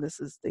zone, this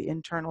is the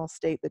internal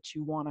state that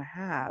you want to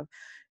have,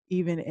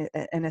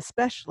 and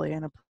especially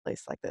in a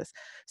place like this.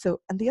 So,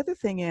 and the other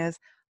thing is,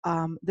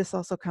 this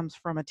also comes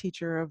from a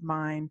teacher of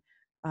mine,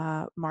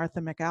 Martha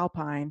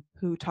McAlpine,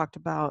 who talked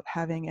about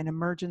having an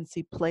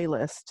emergency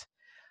playlist.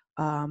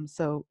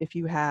 So if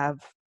you have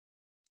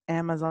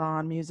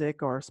Amazon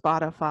Music or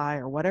Spotify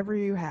or whatever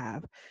you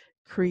have,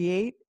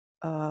 create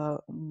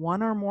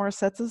one or more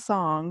sets of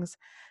songs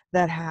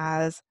that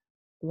has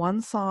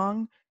one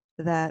song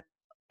that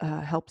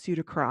helps you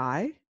to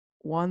cry,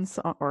 one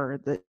song or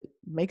that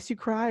makes you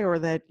cry or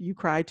that you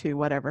cry to,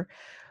 whatever,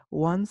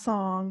 one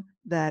song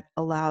that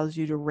allows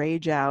you to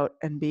rage out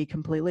and be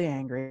completely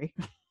angry,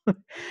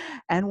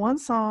 and one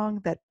song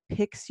that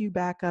picks you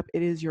back up.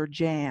 It is your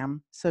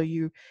jam. So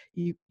you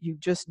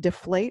just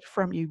deflate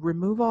from, you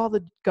remove all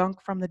the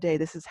gunk from the day.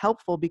 This is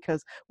helpful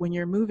because when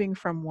you're moving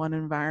from one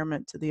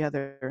environment to the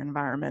other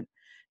environment,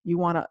 you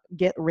want to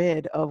get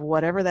rid of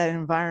whatever that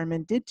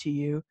environment did to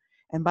you.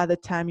 And by the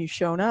time you've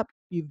shown up,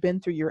 you've been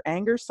through your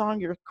anger song,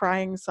 your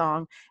crying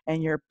song,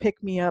 and your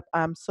pick me up,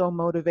 I'm so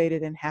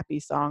motivated and happy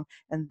song.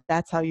 And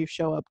that's how you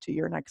show up to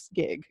your next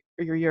gig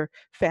or your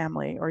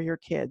family or your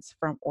kids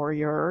or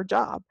your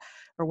job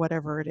or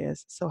whatever it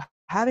is. So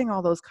having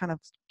all those kind of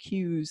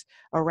cues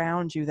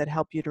around you that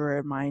help you to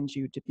remind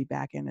you to be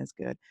back in is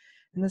good.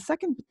 And the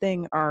second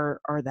thing are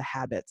the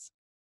habits.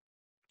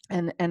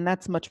 And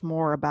that's much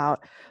more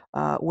about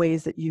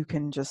ways that you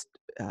can just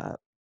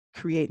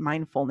create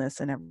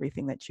mindfulness in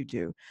everything that you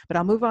do. But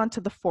I'll move on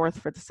to the fourth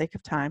for the sake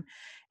of time.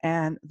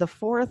 And the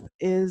fourth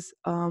is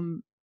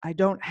I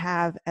don't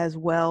have as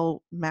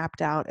well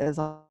mapped out as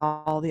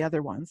all the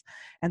other ones,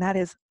 and that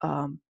is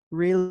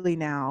really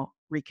now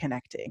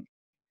reconnecting.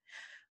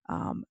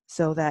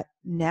 So that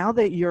now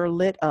that you're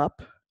lit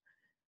up,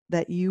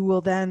 that you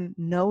will then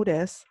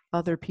notice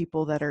other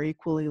people that are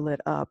equally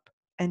lit up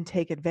and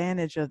take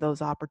advantage of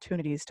those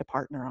opportunities to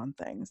partner on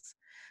things,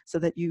 so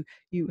that you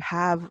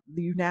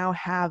now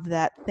have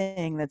that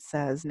thing that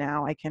says,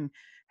 now I can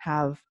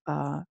have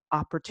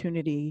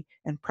opportunity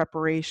and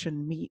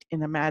preparation meet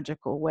in a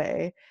magical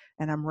way,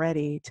 and I'm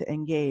ready to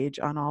engage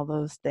on all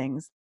those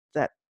things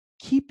that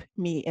keep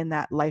me in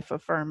that life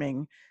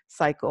affirming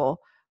cycle,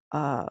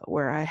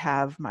 where I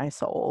have my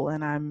soul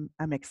and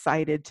I'm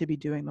excited to be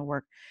doing the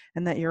work.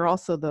 And that you're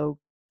also, though,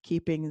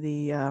 keeping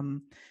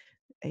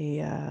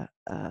a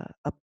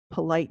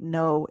polite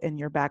no in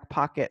your back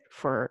pocket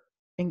for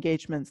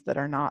engagements that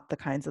are not the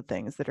kinds of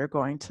things that are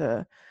going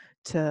to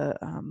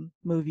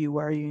move you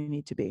where you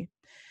need to be.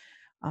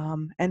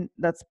 And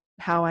that's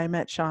how I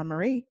met Shawn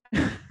Marie.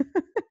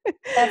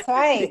 That's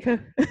right. Because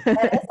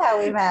That is how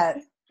we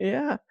met.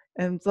 yeah,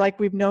 and it's like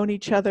we've known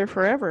each other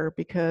forever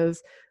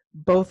because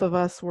both of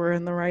us were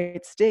in the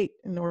right state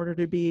in order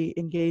to be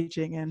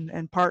engaging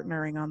and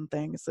partnering on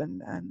things,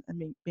 and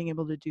being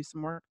able to do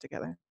some work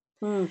together.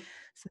 Hmm.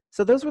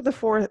 So those were the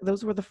four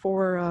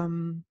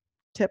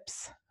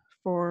tips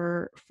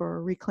for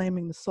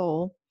reclaiming the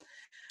soul.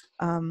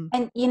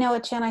 And you know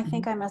what, Jen, I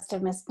think Mhm, I must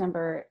have missed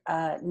number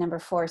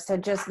 4. So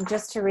just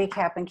to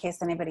recap, in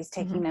case anybody's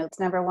taking mhm, notes,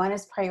 number 1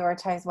 is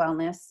prioritize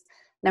wellness.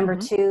 Number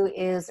mhm, 2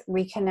 is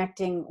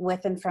reconnecting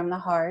with and from the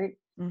heart.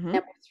 mhm,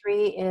 Number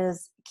 3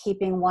 is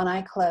keeping one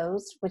eye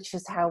closed, which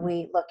is how mhm,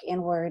 we look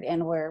inward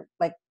and we're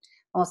like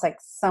almost like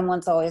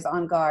someone's always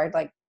on guard,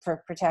 like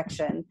for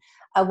protection.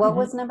 What mhm.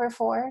 was number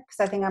 4?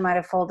 Because I think I might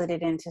have folded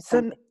it into So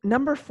something.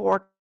 number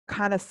 4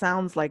 kind of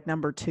sounds like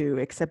number 2,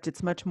 except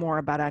it's much more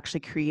about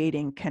actually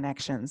creating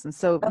connections. And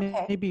so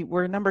Okay. maybe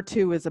where number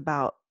 2 is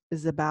about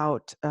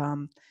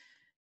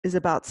is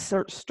about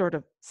sort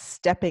of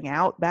stepping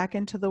out back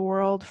into the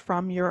world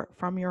from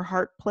your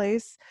heart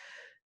place.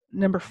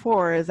 Number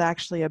 4 is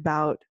actually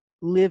about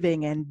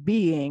living and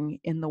being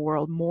in the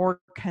world more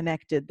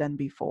connected than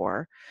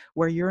before,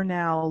 where you're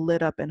now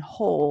lit up and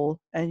whole,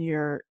 and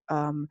you're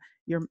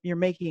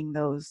making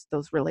those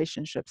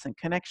relationships and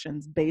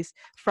connections based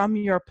from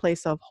your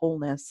place of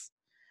wholeness.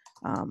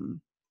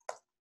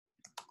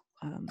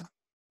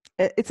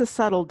 It's a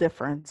subtle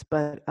difference,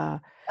 but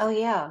Oh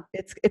yeah.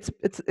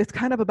 it's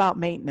kind of about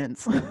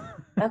maintenance.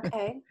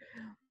 Okay.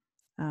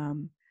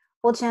 um,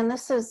 Well, Jen,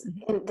 this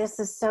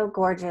is so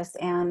gorgeous,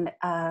 and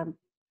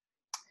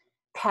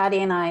Patty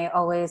and I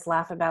always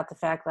laugh about the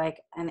fact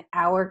like an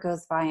hour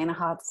goes by in a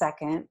hot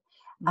second,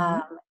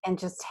 mhm. and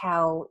just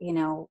how, you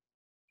know,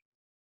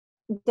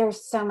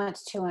 there's so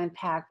much to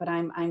unpack. But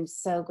I'm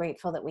so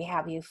grateful that we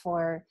have you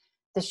for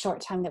the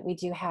short time that we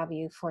do have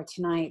you for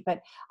tonight.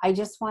 But I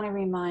just want to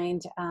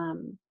remind,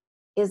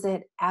 is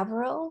it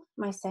Averill?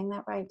 Am I saying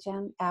that right,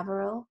 Jen?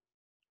 Averill?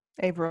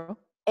 Averill.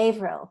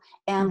 Averill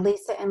and Mhm.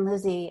 Lisa and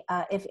Lizzie,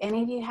 if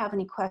any of you have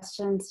any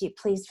questions, you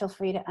please feel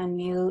free to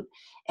unmute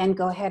and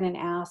go ahead and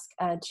ask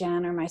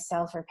Jen or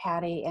myself or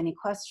Patty any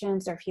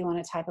questions, or if you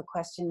want to type a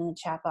question in the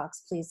chat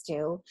box, please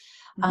do.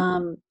 Mhm.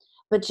 Um,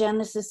 but Jen,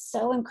 this is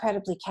so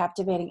incredibly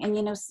captivating. And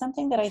you know,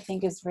 something that I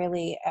think is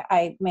really,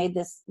 I made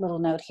this little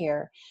note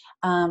here.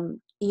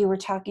 You were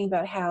talking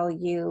about how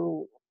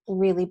you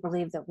really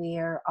believe that we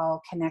are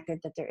all connected,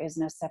 that there is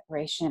no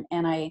separation.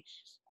 And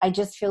I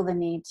just feel the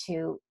need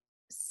to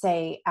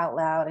say out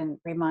loud and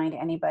remind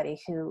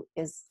anybody who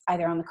is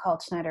either on the call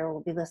tonight or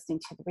will be listening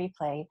to the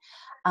replay,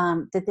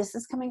 that this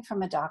is coming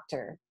from a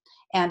doctor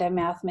and a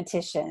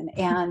mathematician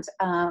and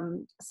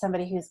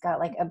somebody who's got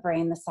like a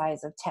brain the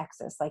size of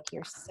Texas. Like,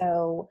 you're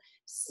so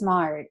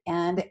smart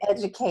and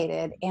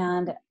educated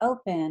and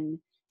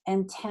open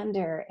and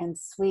tender and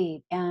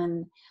sweet.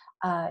 And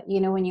you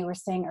know, when you were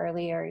saying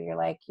earlier, you're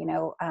like, you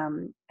know,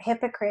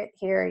 hypocrite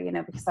here, you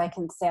know, because I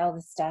can say all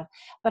this stuff.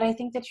 But I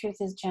think the truth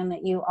is, Jen,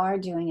 that you are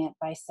doing it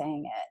by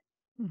saying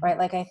it, Mhm. right?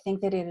 Like, I think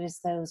that it is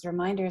those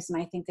reminders.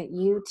 And I think that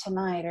you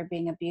tonight are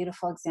being a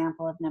beautiful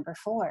example of number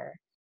 4.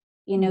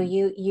 You know,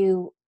 Mhm.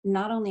 you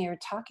not only are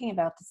talking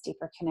about this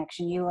deeper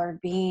connection, you are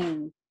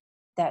being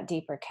that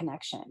deeper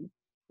connection.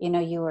 You know,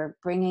 you are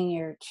bringing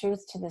your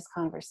truth to this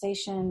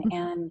conversation.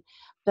 And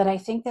but I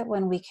think that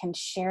when we can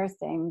share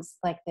things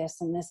like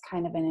this in this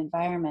kind of an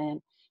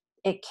environment,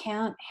 it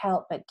can't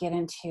help but get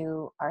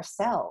into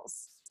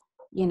ourselves.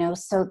 You know,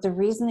 so the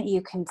reason that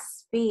you can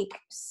speak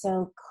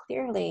so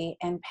clearly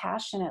and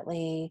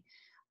passionately,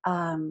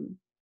 um,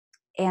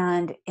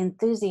 and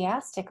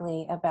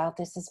enthusiastically about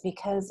this is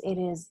because it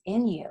is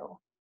in you.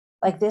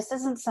 Like, Mhm. this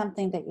isn't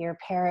something that you're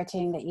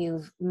parroting, that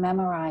you've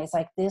memorized.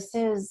 Like, this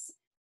is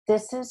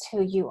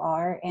who you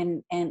are,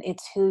 and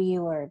it's who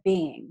you are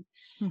being.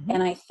 Mhm.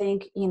 And I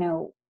think, you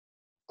know,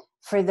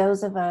 for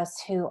those of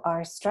us who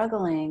are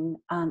struggling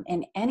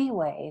in any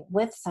way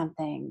with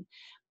something,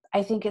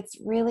 I think it's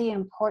really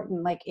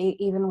important, like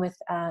even with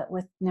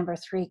number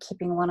 3,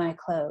 keeping one eye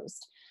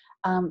closed,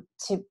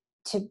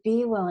 to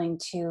be willing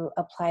to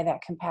apply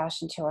that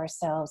compassion to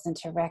ourselves and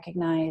to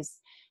recognize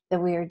that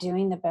we are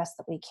doing the best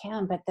that we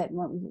can, but that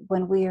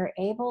when we are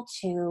able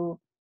to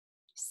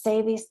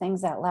say these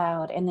things out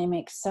loud and they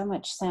make so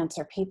much sense,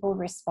 or people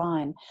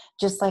respond,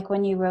 just like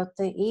when you wrote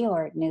the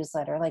Eeyore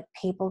newsletter, like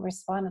people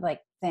responded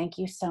like, thank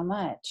you so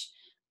much.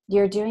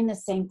 You're doing the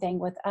same thing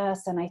with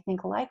us. And I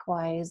think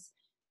likewise,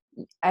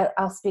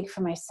 I'll speak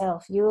for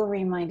myself. You were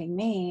reminding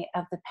me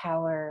of the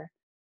power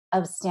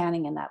of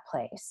standing in that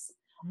place.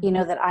 You Mhm.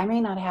 know, that I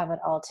may not have it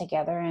all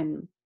together,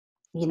 and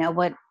you know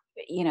what,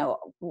 you know,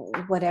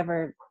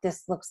 whatever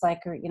this looks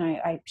like, or you know,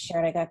 I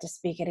shared I got to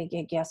speak at a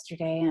gig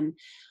yesterday, and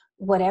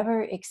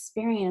whatever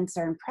experience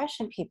or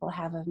impression people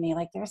have of me,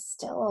 like there's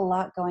still a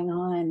lot going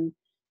on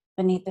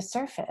beneath the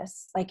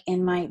surface, like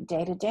in my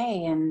day to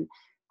day, and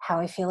how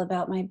I feel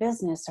about my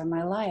business or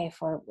my life,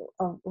 or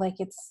like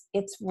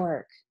it's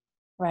work,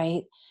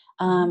 right?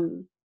 Mhm.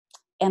 um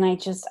and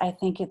I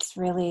think it's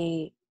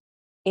really,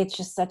 it's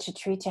just such a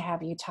treat to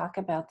have you talk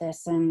about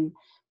this, and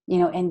you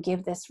know, and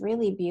give this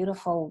really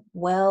beautiful,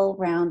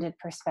 well-rounded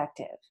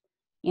perspective,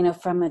 you know,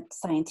 from a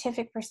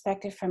scientific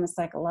perspective, from a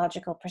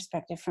psychological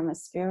perspective, from a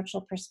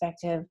spiritual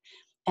perspective,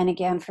 and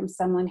again, from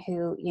someone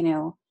who, you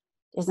know,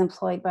 is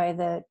employed by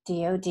the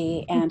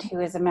DoD and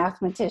who is a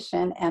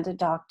mathematician and a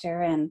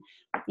doctor. And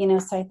you know,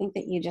 so I think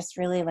that you just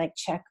really like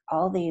check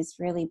all these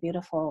really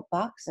beautiful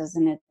boxes,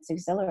 and it's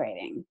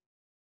exhilarating.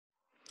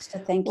 So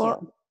thank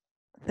Well,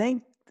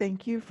 you.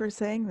 thank you for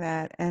saying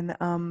that. And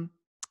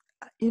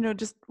you know,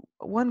 just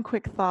one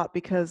quick thought,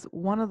 because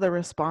one of the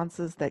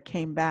responses that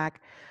came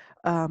back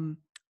um,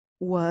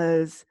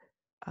 was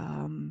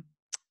um,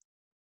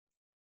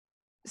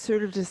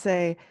 sort of to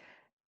say,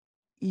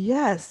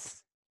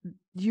 yes,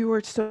 you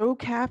are so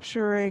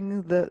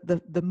capturing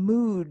the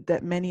mood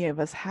that many of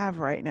us have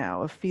right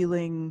now, of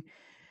feeling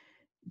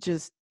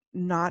just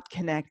not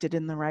connected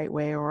in the right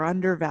way, or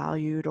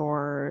undervalued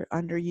or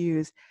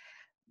underused,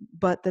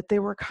 but that they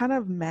were kind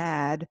of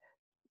mad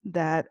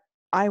that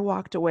I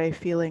walked away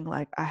feeling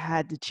like I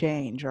had to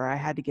change or I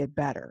had to get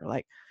better.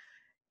 Like,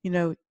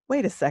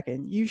 wait a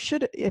second, you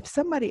should, if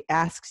somebody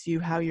asks you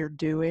how you're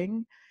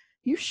doing,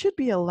 you should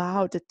be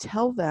allowed to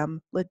tell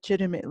them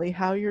legitimately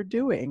how you're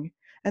doing,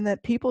 and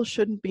that people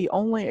shouldn't be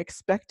only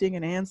expecting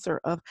an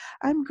answer of,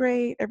 I'm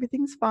great,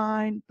 everything's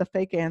fine, the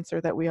fake answer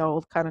that we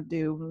all kind of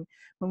do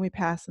when we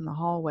pass in the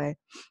hallway.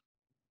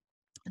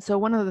 So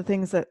one of the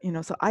things that,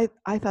 so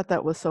I thought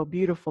that was so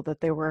beautiful that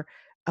they were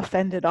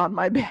offended on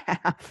my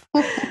behalf,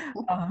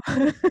 uh,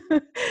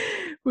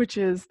 which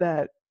is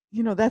that,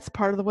 that's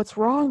part of what's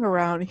wrong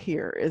around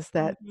here is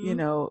that,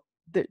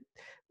 that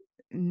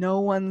no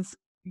one's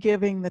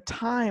giving the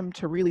time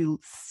to really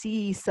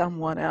see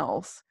someone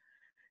else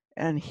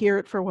and hear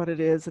it for what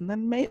it is, and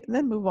then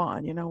move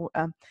on,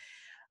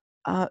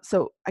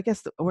 so I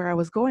guess where I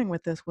was going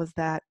with this was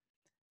that,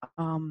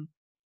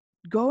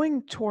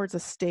 going towards a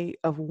state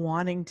of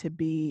wanting to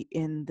be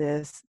in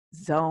this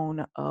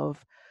zone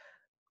of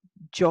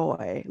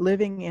joy,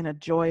 living in a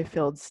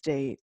joy-filled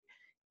state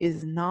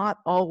is not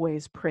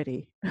always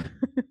pretty. There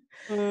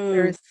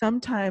Mm, is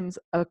sometimes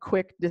a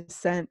quick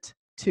descent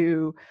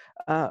to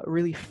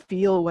really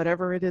feel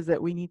whatever it is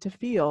that we need to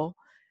feel,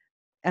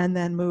 and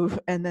then move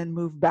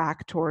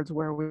back towards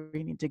where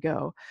we need to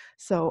go.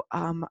 So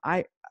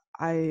I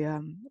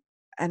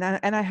and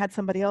I had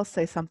somebody else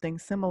say something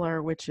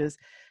similar, which is,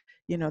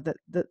 that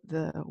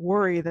the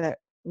worry that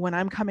when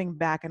I'm coming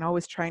back and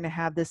always trying to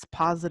have this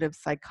positive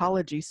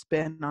psychology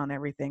spin on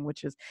everything,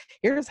 which is,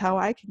 here's how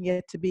I can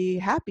get to be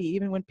happy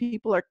even when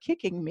people are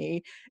kicking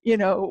me,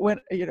 when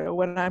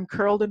I'm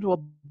curled into a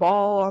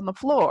ball on the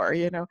floor,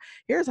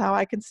 here's how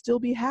I can still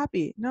be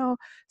happy. No,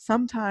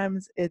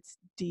 sometimes it's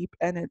deep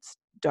and it's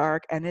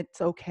dark and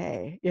it's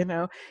okay,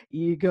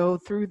 you go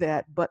through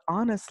that. But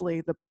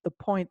honestly, the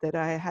point that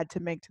I had to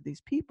make to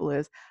these people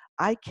is,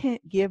 I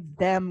can't give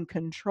them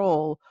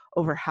control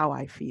over how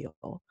I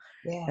feel.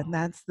 Yeah. And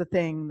that's the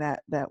thing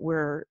that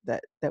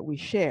we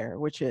share,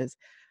 which is,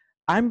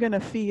 I'm going to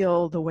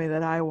feel the way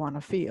that I want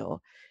to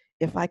feel.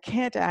 If I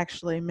can't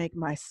actually make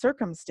my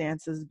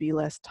circumstances be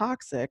less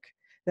toxic,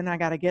 then I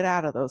got to get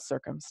out of those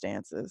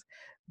circumstances.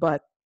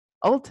 But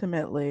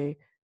ultimately,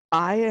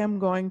 I am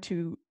going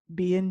to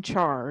be in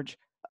charge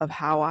of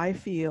how I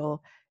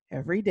feel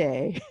every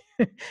day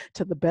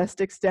to the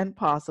best extent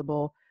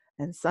possible.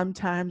 And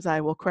sometimes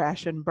I will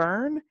crash and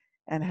burn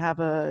and have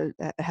a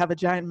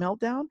giant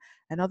meltdown,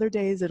 and other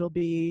days it'll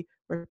be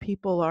where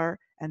people are.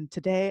 And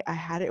today I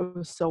had it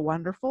was so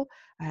wonderful.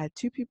 I had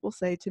two people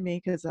say to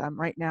me, because I'm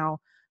right now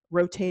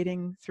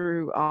rotating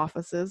through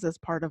offices as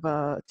part of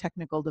a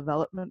technical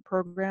development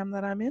program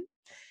that I'm in.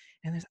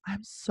 And there's,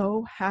 I'm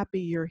so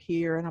happy you're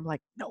here. And I'm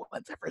like, no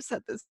one's ever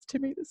said this to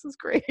me. This is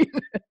great.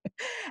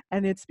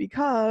 And it's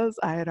because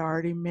I had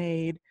already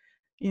made,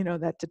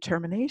 that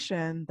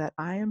determination that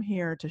I am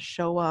here to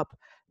show up,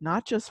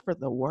 not just for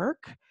the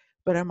work,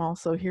 but I'm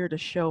also here to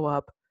show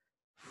up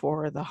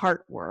for the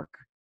heart work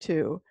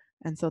too.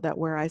 And so that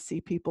where I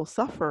see people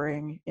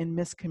suffering in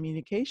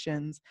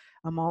miscommunications,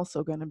 I'm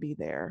also going to be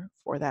there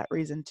for that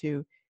reason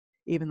too,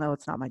 even though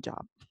it's not my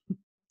job.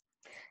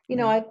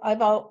 Yeah.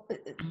 I've all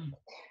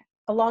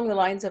along the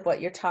lines of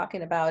what you're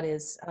talking about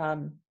is,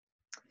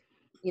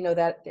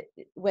 that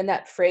when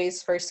that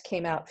phrase first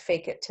came out,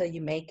 fake it till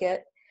you make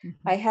it, I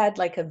Mm-hmm. had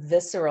like a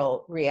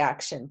visceral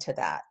reaction to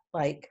that.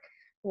 Like,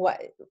 what,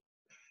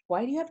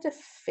 why do you have to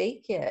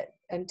fake it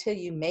until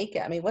you make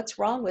it? I mean, what's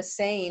wrong with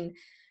saying,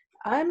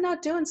 I'm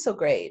not doing so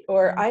great,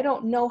 or I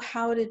don't know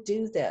how to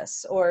do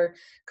this, or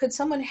could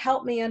someone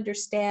help me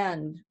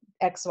understand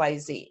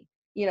XYZ?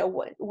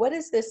 What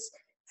is this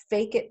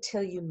fake it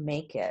till you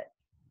make it?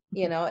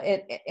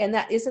 And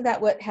that isn't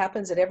that what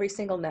happens at every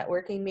single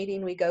networking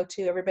meeting we go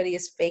to? Everybody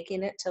is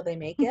faking it till they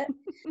make it.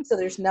 So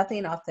there's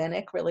nothing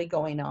authentic really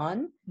going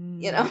on,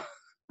 you Mm, know?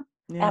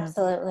 yeah.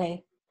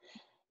 absolutely.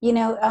 You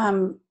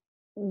know,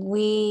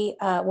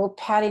 well,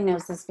 Patty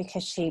knows this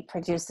because she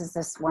produces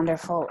this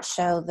wonderful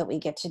show that we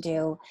get to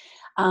do.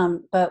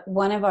 But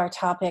one of our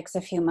topics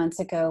a few months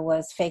ago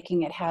was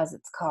faking it has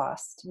its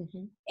cost.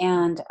 Hmm.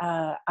 And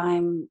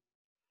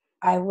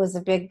I was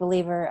a big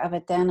believer of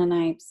it then, and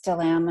I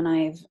still am. And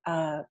I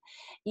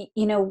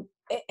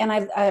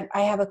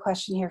have a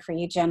question here for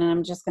you, Jen, and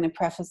I'm just going to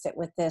preface it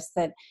with this,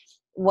 that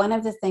one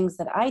of the things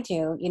that I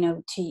do,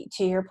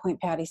 to your point,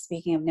 Patty,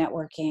 speaking of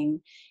networking,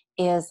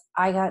 is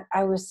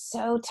I was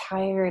so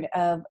tired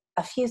of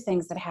a few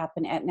things that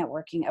happen at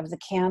networking, of the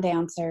canned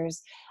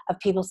answers, of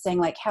people saying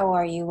like, how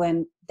are you,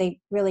 when they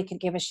really could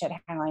give a shit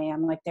how I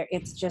am. Like,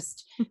 it's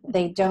just,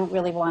 they don't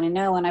really want to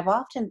know. And I've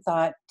often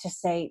thought to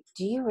say,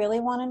 do you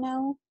really want to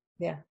know?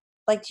 Yeah.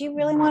 Like, do you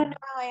really want to know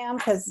how I am?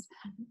 Because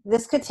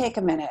this could take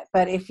a minute,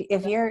 but if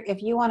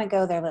you want to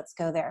go there, let's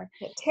go there.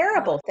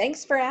 Terrible.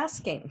 Thanks for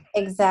asking.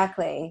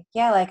 Exactly.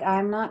 Yeah. Like,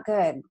 I'm not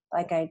good.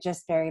 Like, I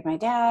just buried my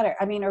dad,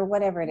 or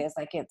whatever it is.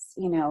 Like, it's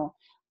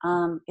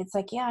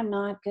like, yeah, I'm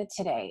not good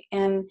today.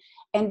 And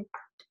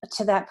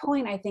to that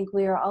point, I think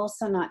we are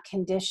also not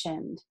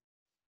conditioned,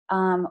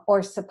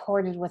 or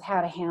supported with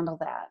how to handle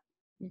that.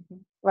 Hmm.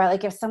 Right.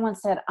 Like, if someone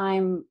said,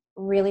 I'm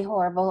really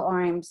horrible,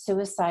 or I'm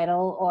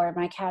suicidal, or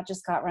my cat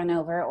just got run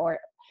over, or,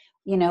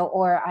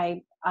 or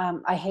I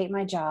hate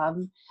my job.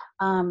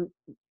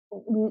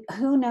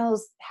 Who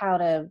knows how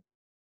to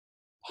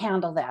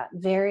handle that?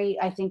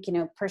 I think,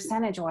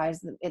 percentage wise,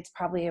 it's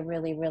probably a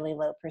really, really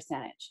low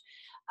percentage.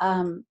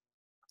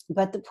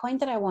 But the point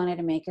that I wanted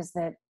to make is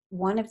that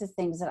one of the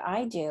things that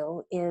I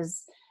do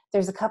is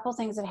there's a couple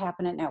things that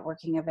happen at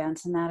networking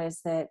events. And that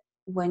is that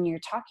when you're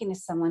talking to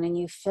someone and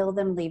you feel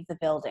them leave the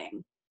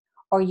building,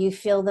 or you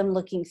feel them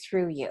looking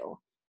through you,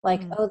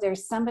 like, oh,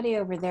 there's somebody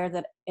over there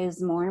that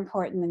is more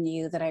important than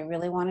you that I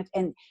really wanted.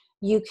 And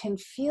you can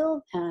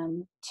feel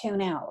them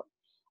tune out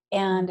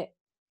and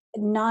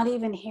not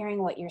even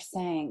hearing what you're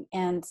saying.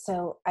 And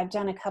so I've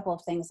done a couple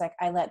of things. Like,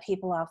 I let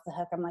people off the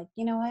hook. I'm like,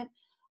 you know what?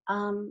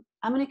 I'm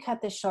going to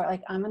cut this short.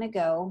 Like, I'm going to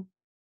go.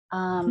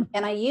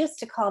 And I used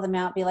to call them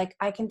out, be like,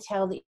 I can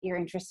tell that you're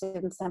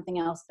interested in something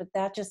else, but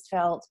that just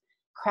felt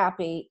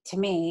crappy to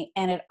me.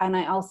 And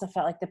I also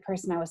felt like the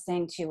person I was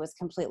saying to was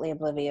completely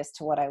oblivious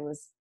to what I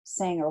was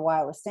saying or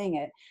why I was saying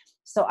it.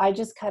 So I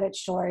just cut it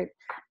short,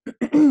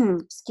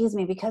 excuse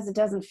me, because it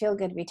doesn't feel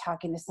good to be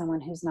talking to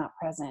someone who's not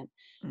present.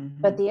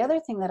 Mm-hmm. But the other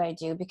thing that I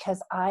do,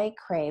 because I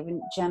crave,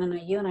 and Jen and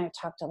you and I have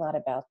talked a lot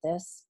about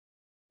this,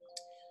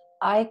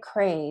 I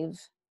crave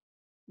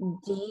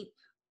deep,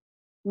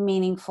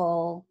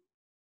 meaningful,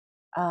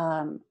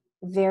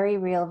 very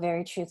real,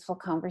 very truthful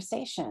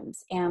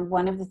conversations. And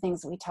one of the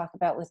things that we talk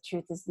about with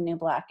Truth is the New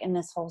Black in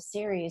this whole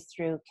series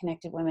through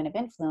Connected Women of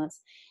Influence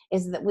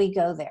is that we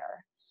go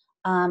there.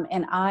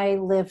 And I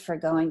live for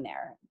going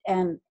there.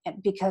 And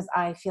because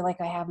I feel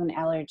like I have an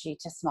allergy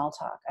to small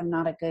talk. I'm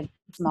not a good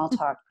small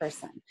talk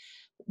person.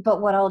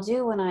 But what I'll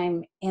do when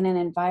I'm in an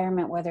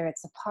environment, whether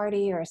it's a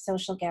party or a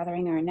social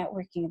gathering or a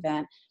networking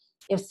event,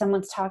 if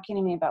someone's talking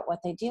to me about what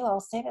they do, I'll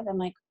say to them,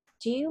 like,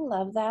 do you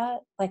love that?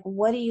 Like,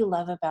 what do you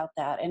love about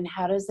that? And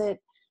how does it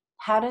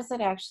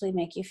actually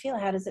make you feel?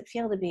 How does it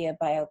feel to be a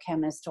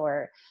biochemist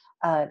or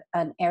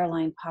an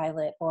airline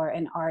pilot or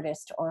an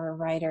artist or a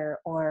writer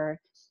or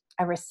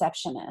a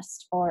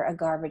receptionist or a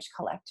garbage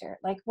collector?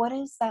 Like, what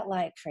is that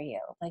like for you?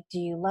 Like, do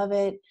you love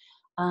it?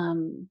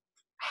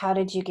 How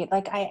did you get,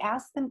 like, I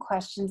ask them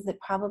questions that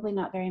probably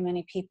not very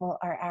many people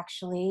are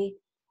actually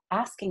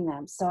asking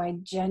them. So I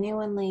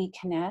genuinely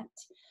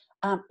connect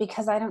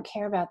because I don't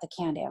care about the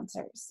canned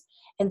answers.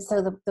 And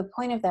so the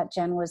point of that,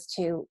 Jen, was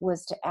to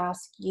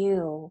ask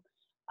you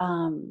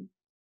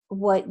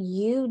what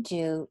you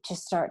do to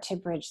start to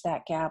bridge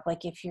that gap.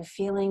 Like, if you're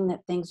feeling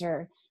that things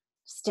are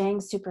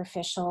staying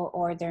superficial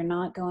or they're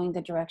not going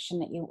the direction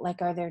that you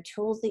like, are there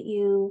tools that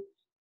you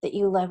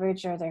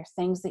leverage? Are there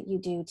things that you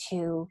do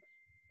to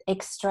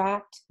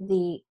extract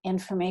the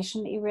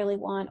information that you really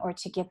want, or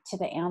to get to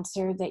the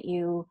answer that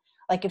you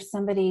like? If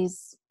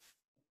somebody's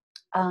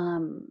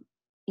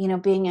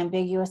being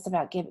ambiguous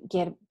about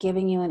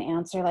giving you an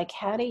answer, like,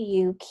 how do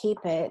you keep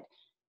it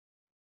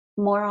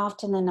more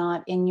often than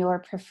not in your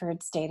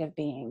preferred state of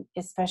being,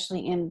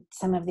 especially in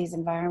some of these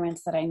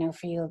environments that I know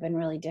for you have been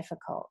really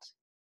difficult?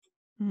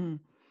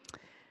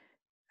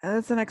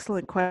 That's an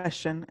excellent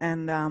question.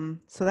 And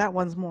so that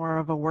one's more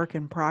of a work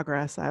in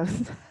progress,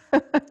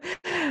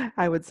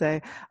 I would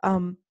say.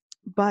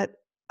 But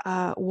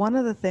one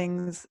of the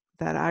things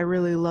that I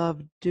really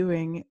love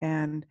doing,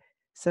 and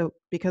so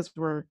because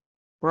we're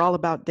all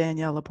about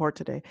Danielle Laporte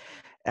today,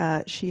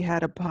 she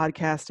had a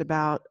podcast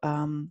about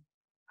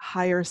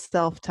higher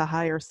self to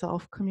higher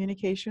self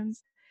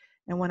communications.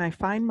 And when I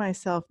find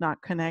myself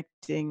not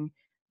connecting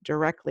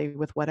directly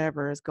with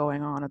whatever is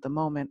going on at the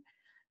moment,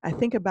 I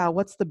think about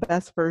what's the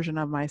best version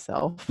of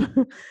myself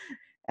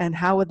and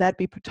how would that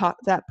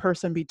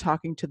person be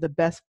talking to the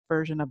best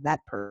version of that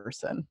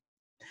person.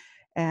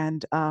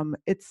 And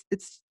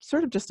it's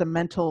sort of just a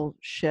mental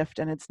shift,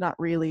 and it's not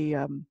really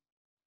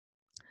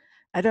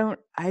I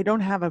don't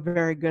have a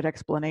very good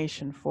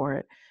explanation for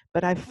it,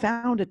 but I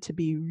found it to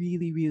be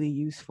really, really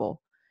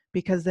useful,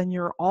 because then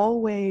you're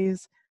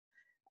always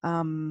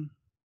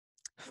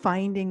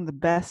finding the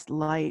best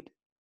light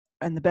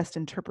and the best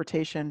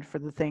interpretation for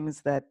the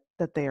things that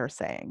they are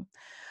saying,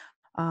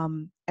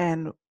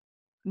 and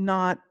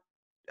not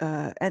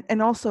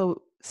and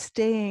also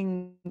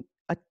staying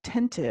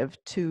attentive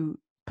to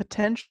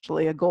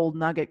potentially a gold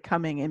nugget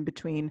coming in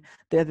between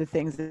the other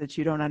things that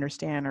you don't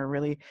understand or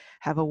really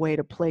have a way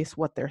to place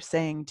what they're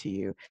saying to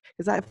you.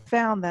 Because I've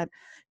found that,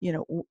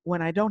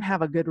 when I don't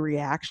have a good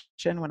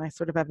reaction, when I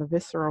sort of have a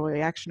visceral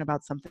reaction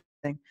about something,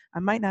 I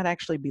might not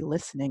actually be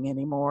listening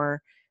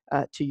anymore.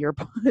 To your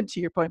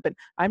to your point, but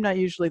I'm not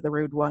usually the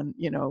rude one,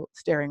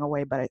 staring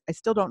away. But I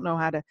still don't know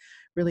how to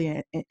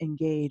really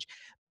engage.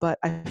 But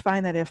I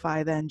find that if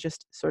I then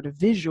just sort of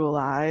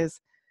visualize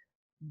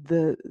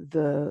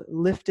the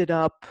lifted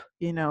up,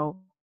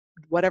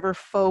 whatever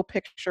faux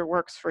picture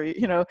works for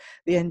you,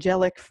 the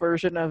angelic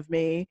version of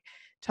me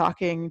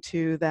talking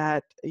to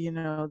that,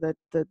 that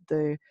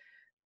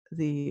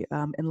the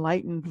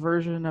enlightened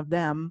version of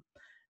them,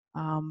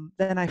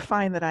 then I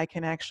find that I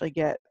can actually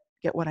get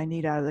get what I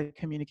need out of the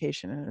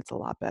communication, and it's a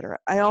lot better.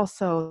 I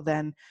also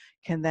then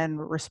can then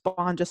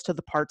respond just to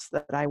the parts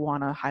that I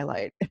want to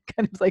highlight,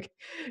 kind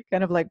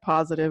of like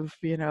positive,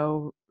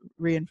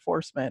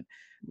 reinforcement.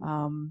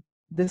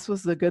 This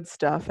was the good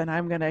stuff, and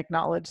I'm going to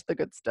acknowledge the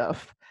good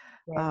stuff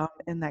Yes.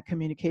 in that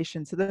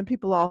communication. So then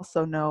people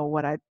also know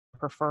what I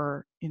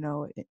prefer,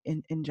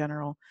 in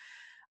general.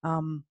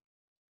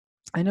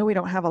 I know we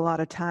don't have a lot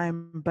of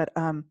time, but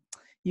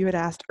you had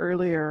asked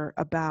earlier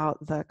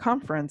about the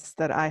conference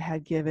that I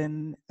had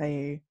given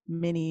a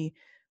mini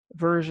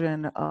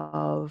version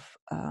of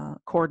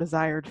core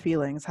desired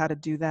feelings, how to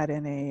do that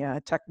in a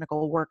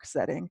technical work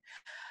setting.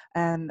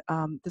 And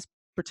this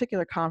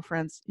particular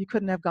conference you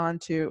couldn't have gone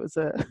to. It was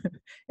a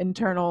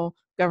internal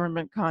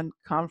government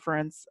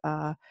conference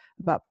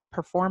about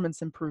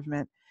performance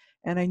improvement.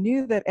 And I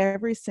knew that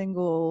every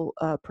single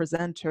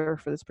presenter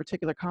for this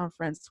particular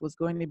conference was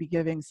going to be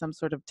giving some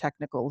sort of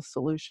technical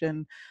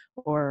solution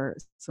or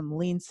some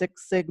Lean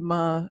Six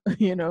Sigma, some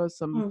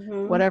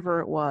Mm-hmm.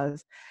 whatever it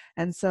was.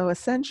 And so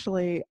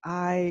essentially,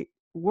 I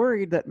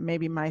worried that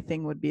maybe my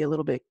thing would be a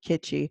little bit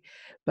kitschy,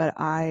 but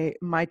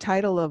my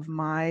title of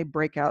my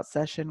breakout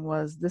session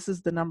was, "This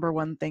is the number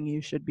one thing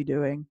you should be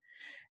doing."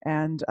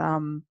 And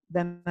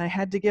then I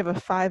had to give a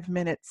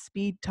 5-minute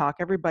speed talk.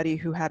 Everybody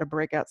who had a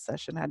breakout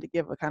session had to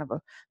give a kind of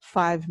a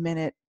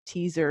 5-minute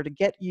teaser to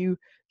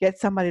get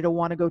somebody to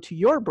want to go to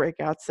your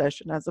breakout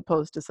session as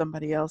opposed to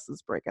somebody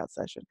else's breakout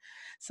session.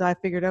 So I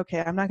figured,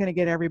 okay, I'm not going to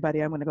get everybody.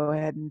 I'm going to go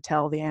ahead and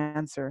tell the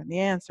answer. And the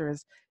answer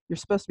is, you're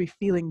supposed to be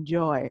feeling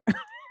joy.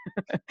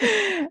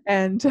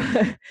 and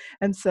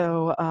and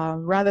so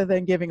rather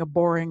than giving a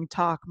boring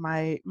talk,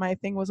 my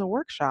thing was a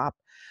workshop,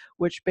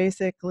 which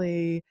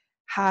basically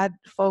had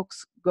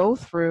folks go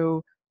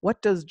through,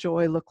 what does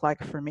joy look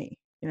like for me?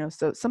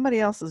 So somebody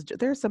else's,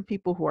 there's some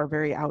people who are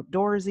very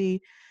outdoorsy.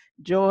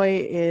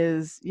 Joy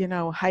is,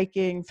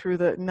 hiking through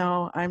the,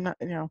 no, I'm not,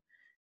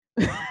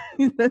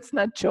 that's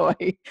not joy.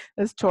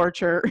 That's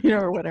torture,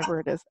 or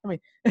whatever it is. I mean,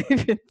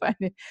 if you find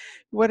it,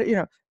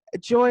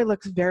 joy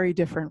looks very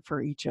different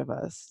for each of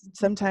us.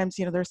 Sometimes,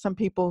 there's some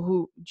people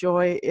who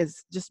joy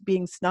is just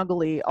being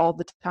snuggly all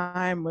the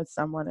time with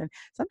someone, and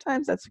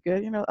sometimes that's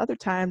good. Other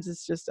times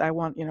it's just, I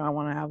want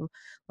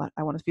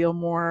to feel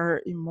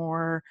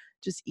more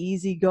just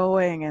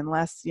easygoing and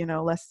less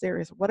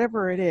serious,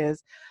 whatever it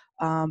is.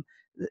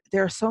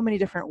 There are so many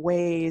different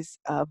ways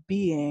of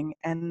being,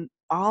 and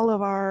all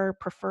of our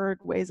preferred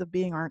ways of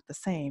being aren't the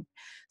same.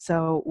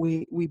 So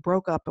we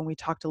broke up and we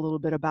talked a little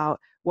bit about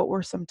what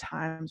were some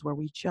times where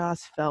we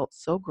just felt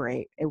so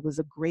great. It was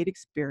a great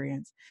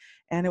experience,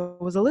 and it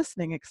was a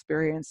listening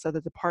experience, so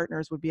that the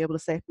partners would be able to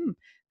say,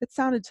 it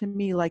sounded to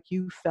me like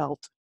you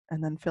felt,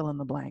 and then fill in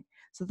the blank.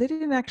 So they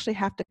didn't actually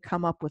have to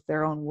come up with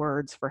their own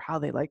words for how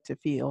they like to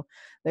feel.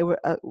 They would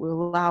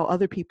allow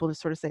other people to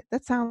sort of say,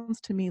 that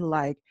sounds to me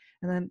like,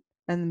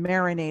 and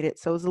marinate it.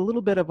 So it was a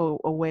little bit of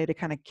a way to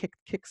kind of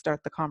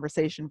kickstart the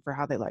conversation for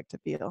how they like to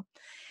feel.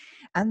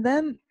 And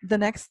then the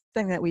next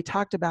thing that we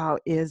talked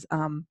about is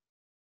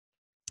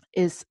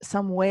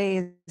some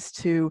ways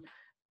to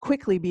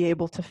quickly be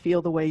able to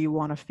feel the way you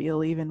want to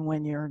feel, even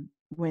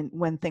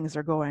when things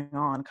are going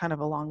on, kind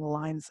of along the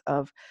lines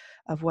of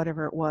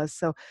whatever it was.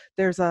 So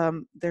there's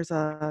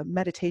a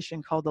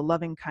meditation called the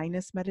loving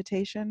kindness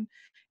meditation,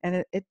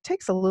 and it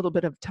takes a little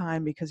bit of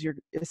time, because you're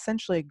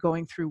essentially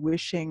going through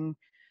wishing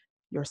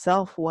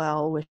yourself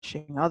well,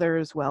 wishing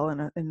others well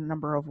in a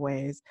number of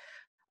ways,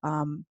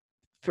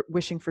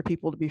 wishing for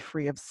people to be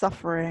free of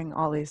suffering,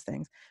 all these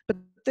things. But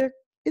there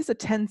is a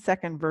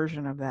 10-second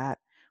version of that,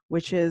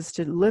 which is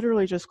to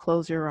literally just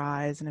close your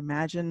eyes and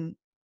imagine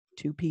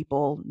two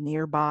people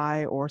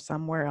nearby or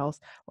somewhere else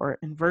or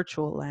in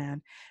virtual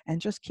land, and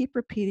just keep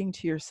repeating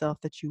to yourself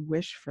that you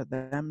wish for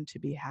them to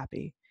be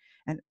happy.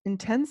 And in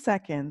 10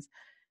 seconds,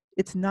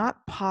 it's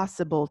not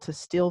possible to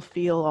still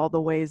feel all the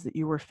ways that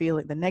you were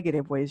feeling, the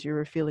negative ways you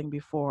were feeling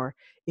before,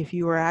 if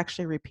you were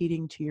actually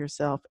repeating to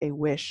yourself a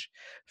wish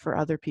for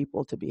other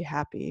people to be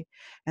happy.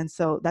 And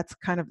so that's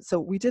so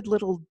we did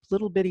little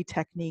bitty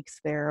techniques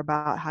there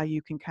about how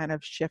you can kind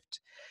of shift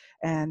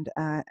and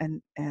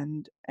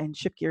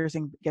shift gears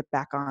and get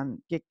back on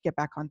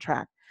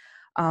track.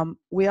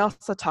 We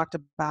also talked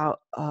about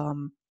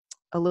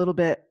a little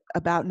bit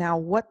about now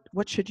what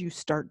should you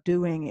start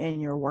doing in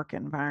your work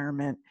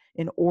environment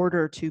in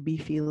order to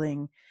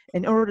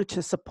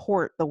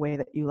support the way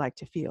that you like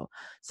to feel.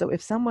 So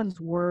if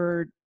someone's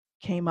word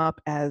came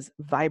up as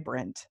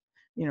vibrant,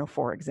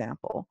 for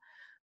example,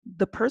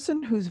 the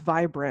person who's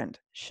vibrant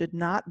should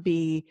not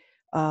be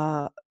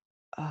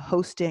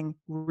hosting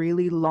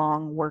really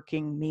long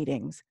working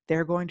meetings.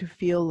 They're going to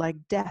feel like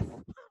death.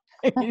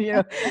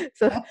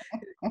 So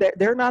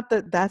they're not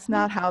that's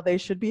not how they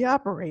should be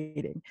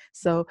operating.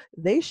 So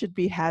they should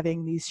be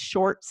having these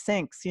short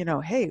syncs,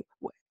 hey,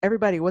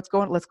 everybody, let's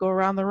go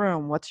around the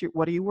room. What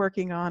are you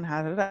working on?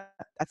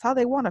 That's how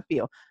they want to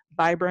feel.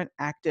 Vibrant,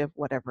 active,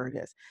 whatever it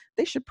is.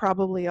 They should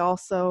probably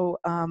also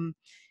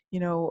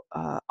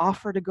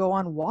offer to go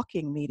on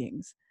walking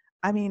meetings.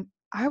 I mean,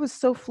 I was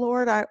so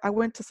floored. I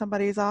went to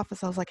somebody's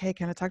office. I was like, hey,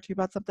 can I talk to you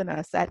about something? And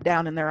I sat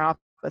down in their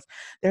office.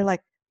 They're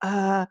like,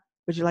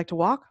 would you like to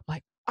walk? I'm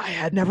like, I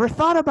had never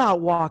thought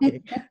about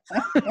walking.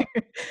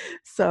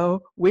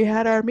 So we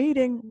had our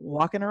meeting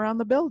walking around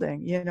the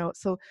building,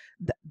 so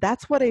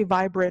that's what a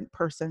vibrant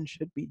person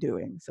should be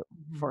doing. So,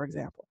 for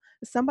example,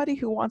 somebody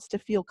who wants to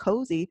feel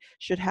cozy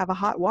should have a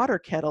hot water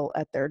kettle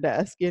at their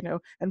desk,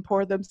 and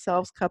pour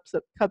themselves cups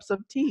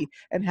of tea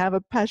and have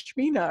a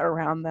pashmina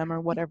around them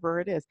or whatever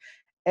it is.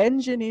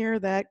 Engineer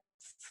that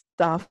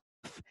stuff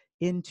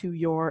into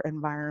your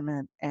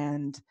environment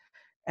and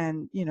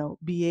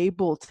be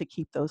able to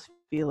keep those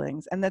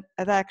feelings. And that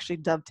actually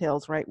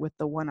dovetails right with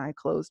the one eye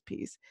closed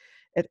piece.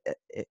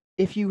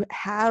 If you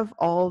have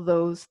all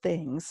those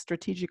things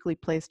strategically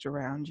placed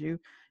around you,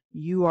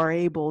 you are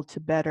able to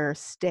better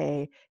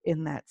stay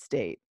in that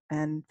state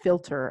and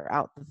filter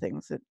out the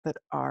things that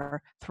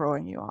are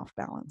throwing you off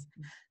balance.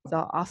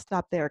 So I'll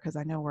stop there because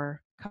I know we're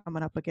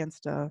coming up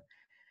against an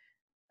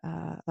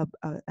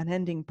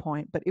ending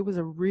point, but it was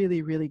a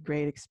really, really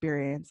great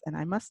experience. And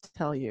I must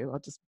tell you, I'll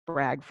just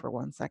brag for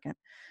 1 second.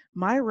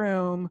 My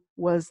room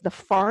was the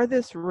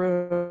farthest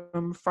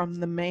room from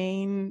the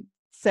main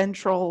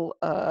central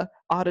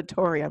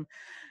auditorium.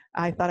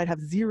 I thought I'd have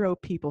 0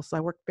 people, so I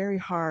worked very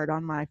hard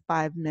on my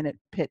 5-minute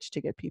pitch to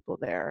get people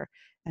there.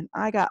 And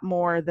I got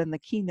more than the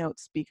keynote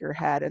speaker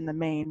had in the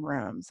main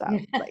room. So I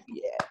was like,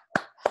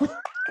 yeah.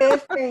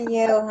 Good for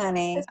you,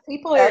 honey.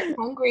 People are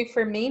hungry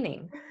for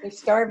meaning. They're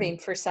starving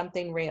for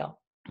something real.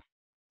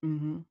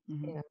 Mm-hmm,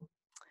 mm-hmm. Yeah.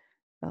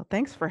 Well,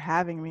 thanks for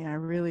having me. I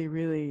really,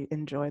 really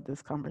enjoyed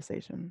this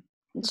conversation.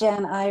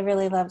 Jen, I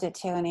really loved it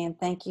too, honey, and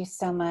thank you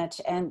so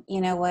much. And you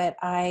know what?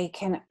 I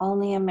can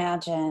only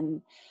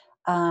imagine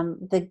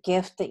the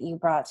gift that you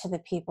brought to the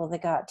people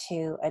that got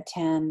to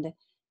attend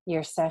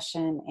your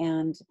session.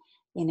 And,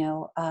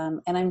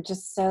 and I'm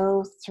just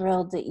so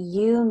thrilled that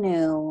you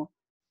knew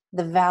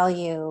the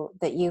value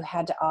that you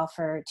had to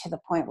offer to the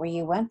point where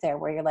you went there,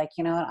 where you're like,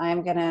 you know what,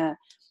 I'm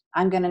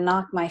gonna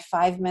knock my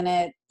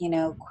 5-minute,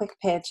 quick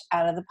pitch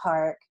out of the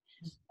park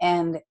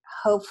and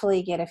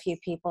hopefully get a few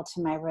people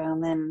to my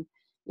room. And,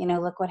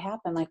 look what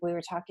happened. Like we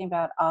were talking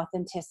about,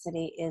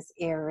 authenticity is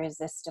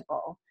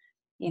irresistible,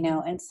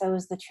 and so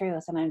is the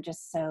truth. And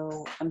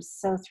I'm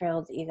so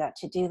thrilled that you got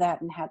to do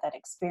that and have that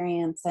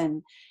experience,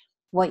 and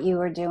what you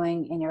were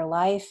doing in your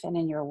life and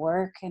in your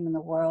work and in the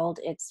world.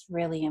 It's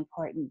really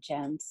important,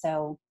 Jen.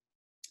 So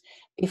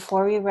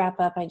before we wrap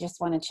up, I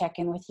just want to check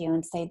in with you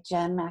and say,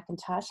 Jen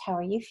McIntosh, how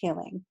are you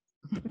feeling?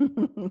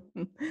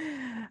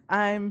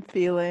 I'm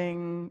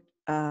feeling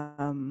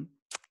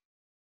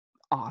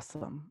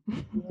awesome.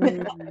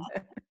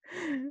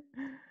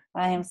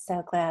 I am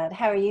so glad.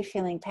 How are you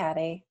feeling,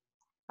 Patty?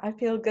 I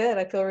feel good.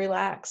 I feel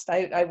relaxed.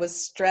 I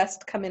was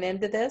stressed coming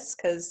into this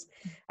because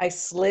I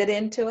slid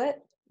into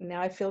it. Now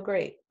I feel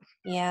great.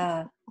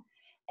 Yeah.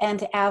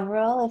 And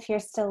Avril, if you're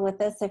still with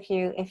us, if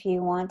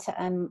you want to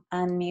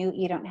unmute,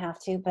 you don't have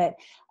to, but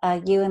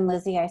you and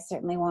Lizzie, I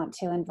certainly want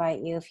to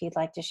invite you if you'd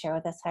like to share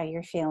with us how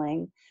you're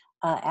feeling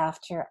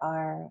after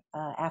our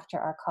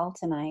call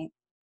tonight.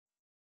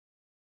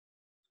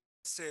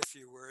 Say a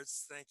few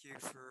words. Thank you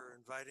for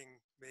inviting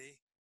me.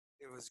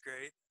 It was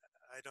great.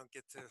 I don't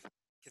get to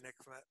connect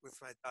with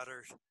my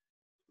daughter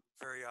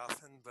very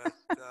often, but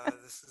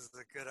this is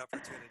a good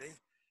opportunity.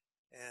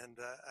 And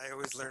I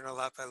always learn a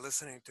lot by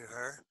listening to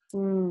her.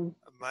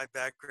 My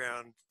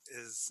background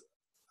is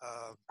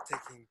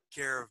taking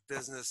care of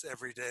business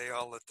every day,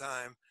 all the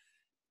time.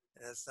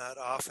 And it's not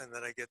often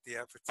that I get the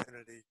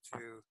opportunity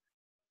to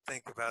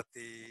think about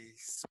the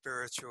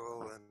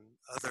spiritual and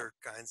other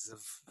kinds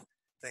of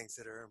things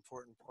that are an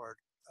important part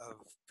of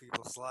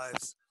people's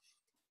lives.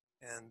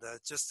 And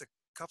just a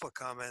couple of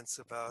comments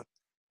about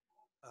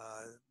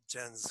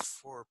Jen's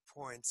 4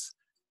 points.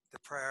 The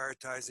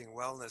prioritizing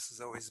wellness has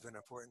always been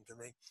important to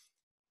me.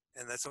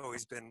 And that's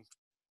always been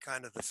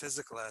kind of the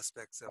physical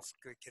aspects of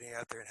getting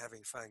out there and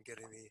having fun,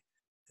 getting the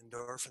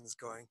endorphins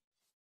going,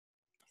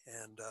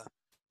 and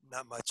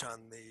not much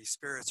on the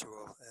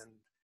spiritual. And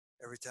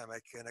every time I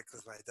connect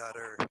with my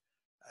daughter,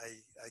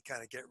 I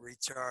kind of get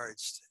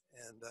recharged.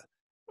 And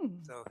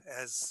so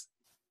as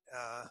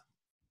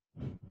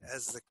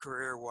the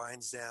career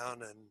winds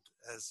down and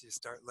as you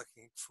start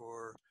looking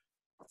for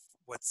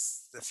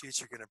what's the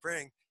future going to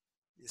bring,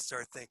 you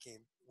start thinking,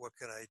 what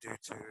can I do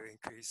to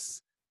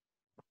increase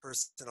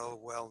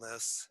personal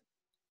wellness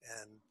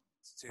and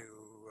to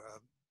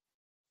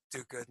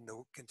do good and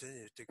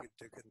continue to do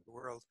good in the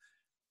world.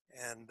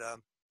 And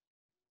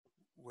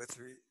with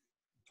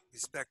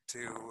respect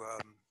to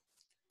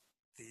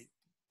the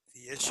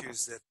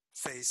issues that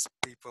face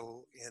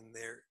people in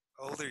their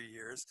older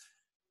years,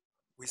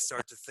 we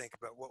start to think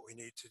about what we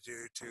need to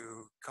do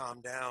to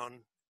calm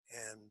down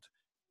and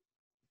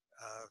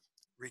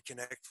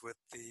reconnect with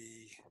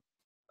the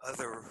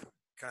other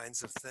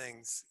kinds of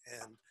things.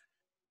 And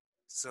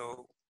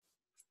so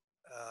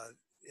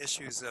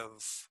issues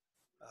of,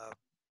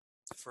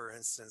 for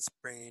instance,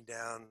 bringing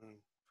down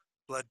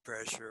blood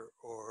pressure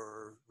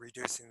or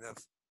reducing the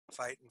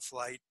fight and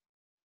flight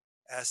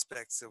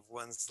aspects of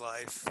one's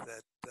life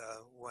that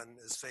one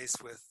is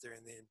faced with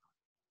during the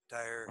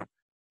entire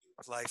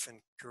life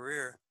and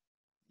career,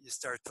 you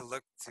start to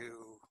look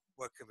to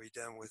what can be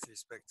done with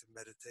respect to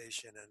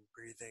meditation and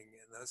breathing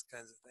and those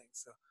kinds of things.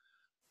 So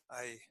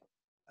I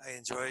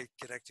enjoy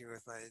connecting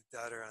with my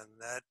daughter on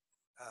that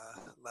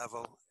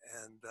level,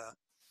 and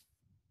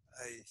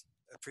I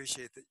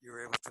appreciate that you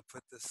were able to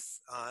put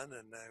this on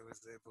and I was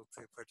able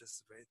to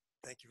participate.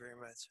 Thank you very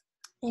much.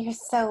 You're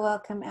so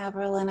welcome,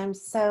 Avril, and I'm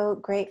so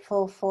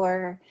grateful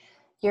for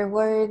your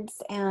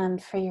words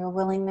and for your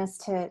willingness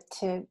to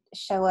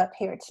show up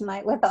here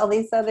tonight with all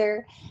these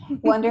other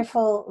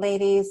wonderful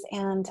ladies.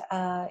 And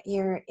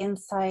your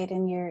insight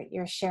and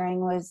your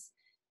sharing was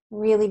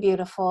really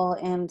beautiful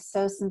and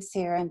so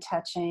sincere and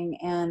touching.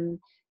 And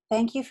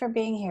thank you for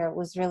being here. It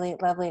was really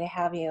lovely to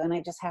have you. And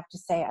I just have to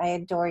say, I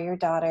adore your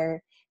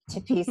daughter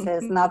to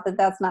pieces. Not that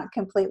that's not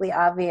completely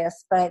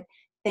obvious, but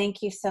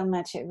thank you so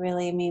much. It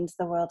really means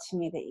the world to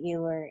me that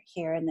you were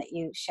here and that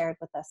you shared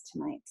with us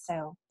tonight.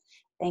 So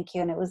thank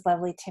you. And it was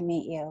lovely to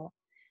meet you.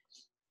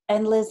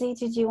 And Lizzie,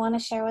 did you want to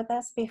share with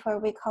us before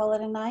we call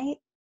it a night?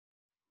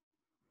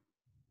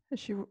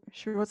 She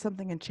wrote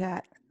something in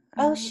chat.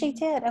 Oh, she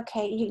did.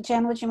 Okay.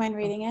 Jen, would you mind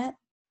reading it?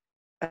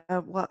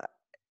 Well,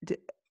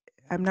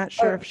 I'm not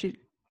sure if she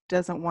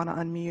doesn't want to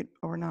unmute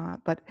or not,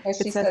 but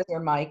she says her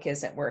mic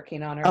isn't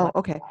working on her. Oh,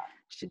 okay.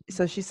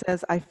 So she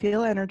says, I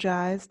feel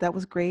energized. That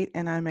was great.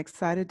 And I'm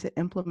excited to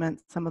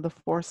implement some of the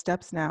 4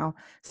 steps now,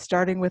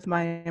 starting with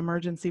my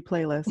emergency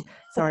playlist.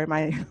 Sorry,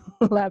 my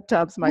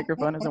laptop's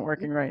microphone isn't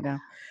working right now.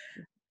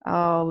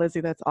 Oh, Lizzie,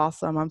 that's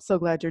awesome. I'm so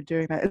glad you're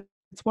doing that.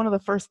 It's one of the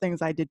first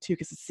things I did too,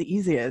 because it's the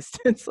easiest.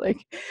 It's like,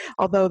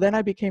 although then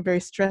I became very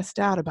stressed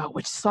out about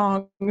which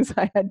songs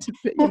I had to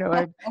pick,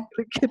 I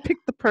could pick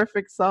the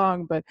perfect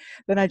song, but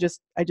then I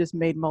just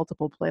made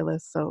multiple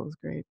playlists. So it was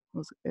great.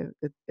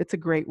 It's a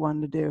great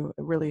one to do.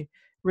 It really,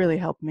 really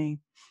helped me.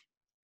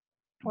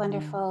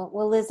 Wonderful.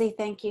 Well, Lizzie,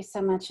 thank you so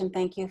much. And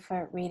thank you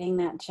for reading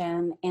that,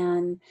 Jen.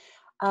 And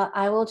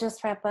I will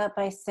just wrap up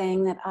by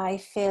saying that I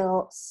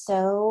feel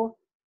so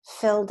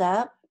filled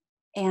up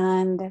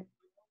and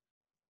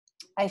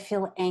I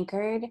feel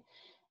anchored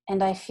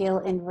and I feel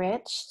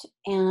enriched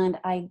and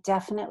I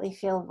definitely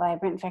feel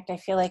vibrant. In fact, I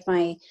feel like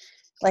my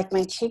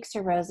cheeks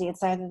are rosy.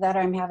 It's either that or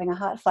I'm having a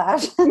hot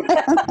flash.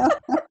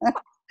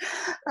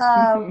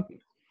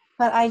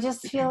 But I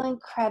just feel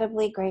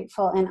incredibly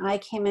grateful. And I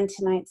came in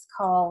tonight's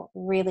call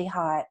really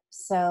hot.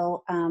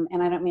 So,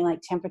 and I don't mean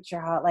like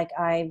temperature hot, like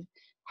I've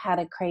had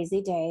a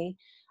crazy day.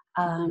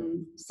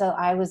 So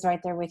I was right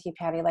there with you,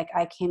 Patty. Like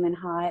I came in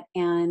hot.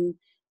 And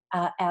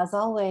as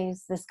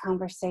always, this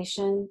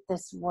conversation,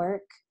 this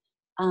work,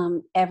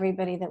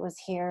 everybody that was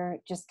here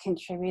just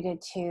contributed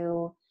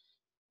to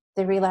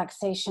the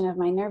relaxation of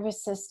my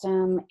nervous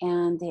system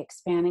and the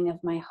expanding of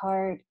my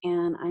heart.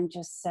 And I'm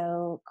just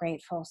so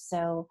grateful.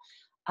 So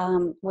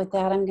with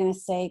that, I'm going to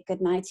say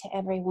good night to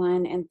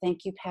everyone. And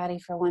thank you, Patty,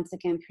 for once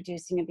again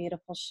producing a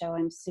beautiful show.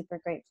 I'm super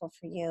grateful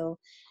for you.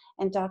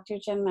 And Dr.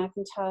 Jen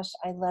McIntosh,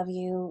 I love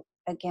you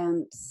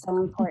again. So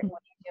important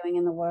what you're doing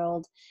in the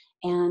world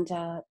and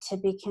to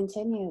be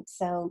continued.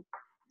 So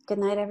good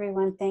night,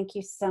 everyone. Thank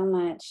you so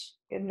much.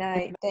 Good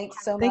night.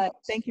 Thanks so much.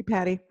 Thank you,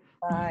 Patty.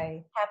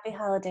 Bye. Happy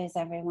holidays,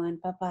 everyone.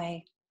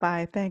 Bye-bye.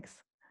 Bye. Thanks.